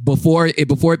it, before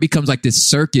it becomes like this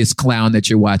circus clown that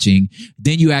you're watching,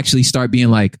 then you actually start being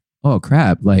like, oh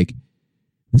crap, like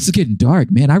this is getting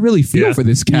dark, man. I really feel for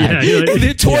this guy. And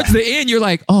then towards the end, you're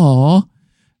like, oh,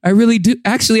 I really do.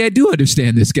 Actually, I do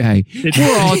understand this guy.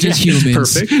 We're all just humans.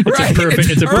 Perfect.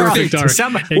 It's a perfect arc.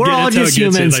 We're all just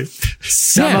humans.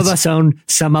 Some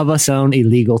of us own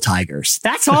illegal tigers.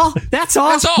 That's all. That's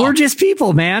all. We're just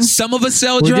people, man. Some of us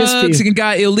sell drugs and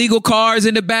got illegal cars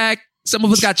in the back. Some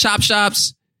of us got chop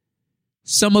shops.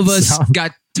 Some of us got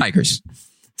tigers.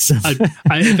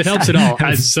 If it helps at all,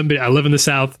 as somebody, I live in the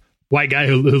South, white guy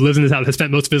who lives in the South, has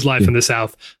spent most of his life in the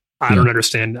South. I don't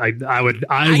understand. I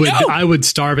would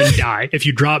starve and die if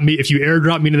you airdrop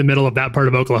me into the middle of that part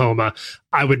of Oklahoma.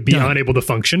 I would be unable to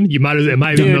function. It might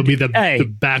be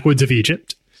the backwoods of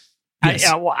Egypt. Yes.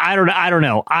 I don't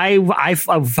know. I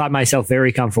find myself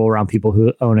very comfortable around people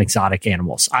who own exotic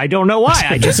animals. I don't know why.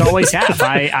 I just always have.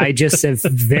 I just am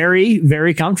very,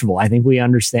 very comfortable. I think we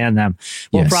understand them.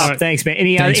 Well, Prop, thanks, man.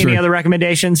 Any other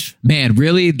recommendations? Man,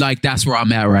 really, like that's where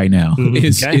I'm at right now.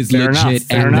 Is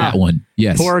legit at that one.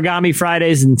 Yes. Origami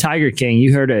Fridays and Tiger King.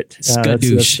 You heard it.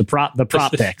 That's the prop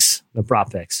picks. The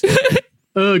prop picks.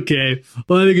 Okay.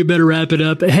 Well, I think we better wrap it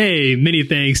up. Hey, many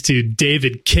thanks to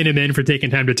David Kinnaman for taking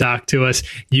time to talk to us.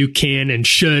 You can and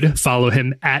should follow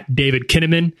him at David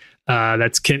Kinnaman.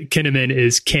 That's Kinnaman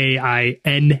is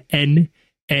KINNAMAN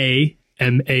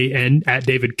at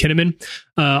David Kinnaman.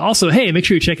 Also, hey, make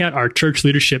sure you check out our church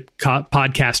leadership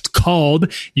podcast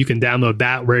called. You can download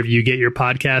that wherever you get your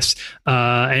podcasts.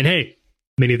 And hey,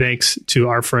 many thanks to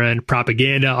our friend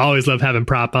Propaganda. Always love having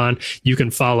Prop on. You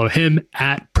can follow him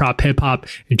at Prop Hip Hop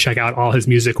and check out all his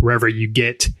music wherever you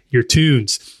get your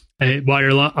tunes. And while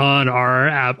you're on our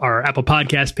Apple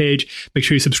Podcast page, make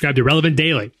sure you subscribe to Relevant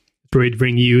Daily. where we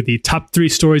bring you the top 3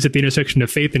 stories at the intersection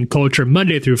of faith and culture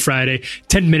Monday through Friday,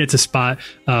 10 minutes a spot.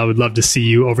 Would love to see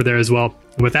you over there as well.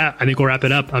 And with that, I think we'll wrap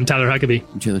it up. I'm Tyler Huckabee.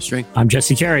 I'm Chandler String. I'm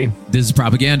Jesse Carey. This is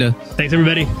Propaganda. Thanks,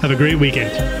 everybody. Have a great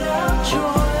weekend.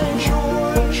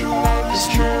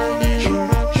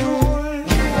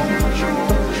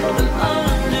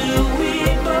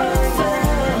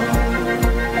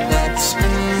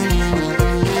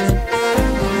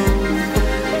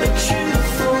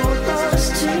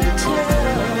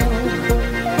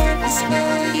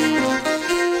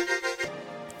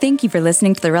 Thank you for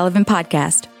listening to the Relevant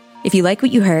Podcast. If you like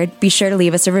what you heard, be sure to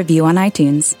leave us a review on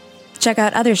iTunes. Check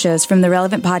out other shows from the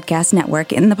Relevant Podcast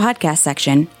Network in the podcast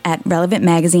section at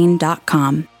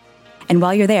relevantmagazine.com. And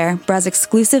while you're there, browse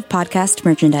exclusive podcast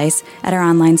merchandise at our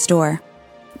online store.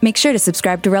 Make sure to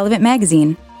subscribe to Relevant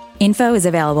Magazine. Info is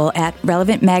available at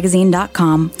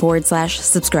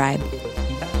relevantmagazine.com/subscribe.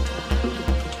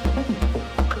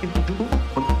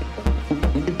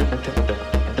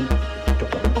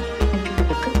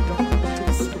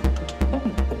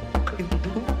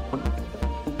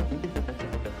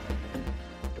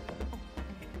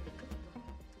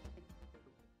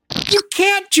 You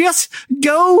can't just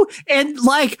go and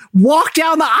like walk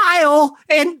down the aisle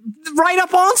and write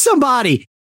up on somebody.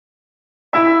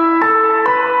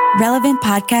 Relevant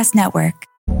Podcast Network.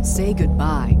 Say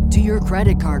goodbye to your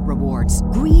credit card rewards.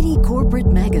 Greedy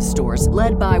corporate mega stores,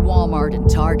 led by Walmart and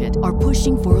Target, are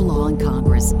pushing for a law in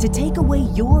Congress to take away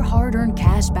your hard-earned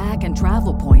cash back and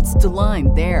travel points to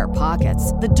line their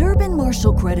pockets. The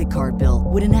Durbin-Marshall credit card bill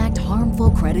would enact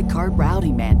harmful credit card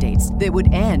routing mandates that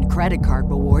would end credit card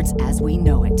rewards as we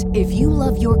know it. If you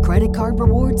love your credit card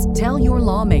rewards, tell your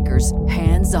lawmakers,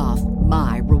 hands off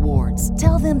my rewards.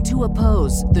 Tell them to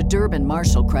oppose the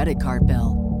Durbin-Marshall credit card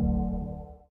bill.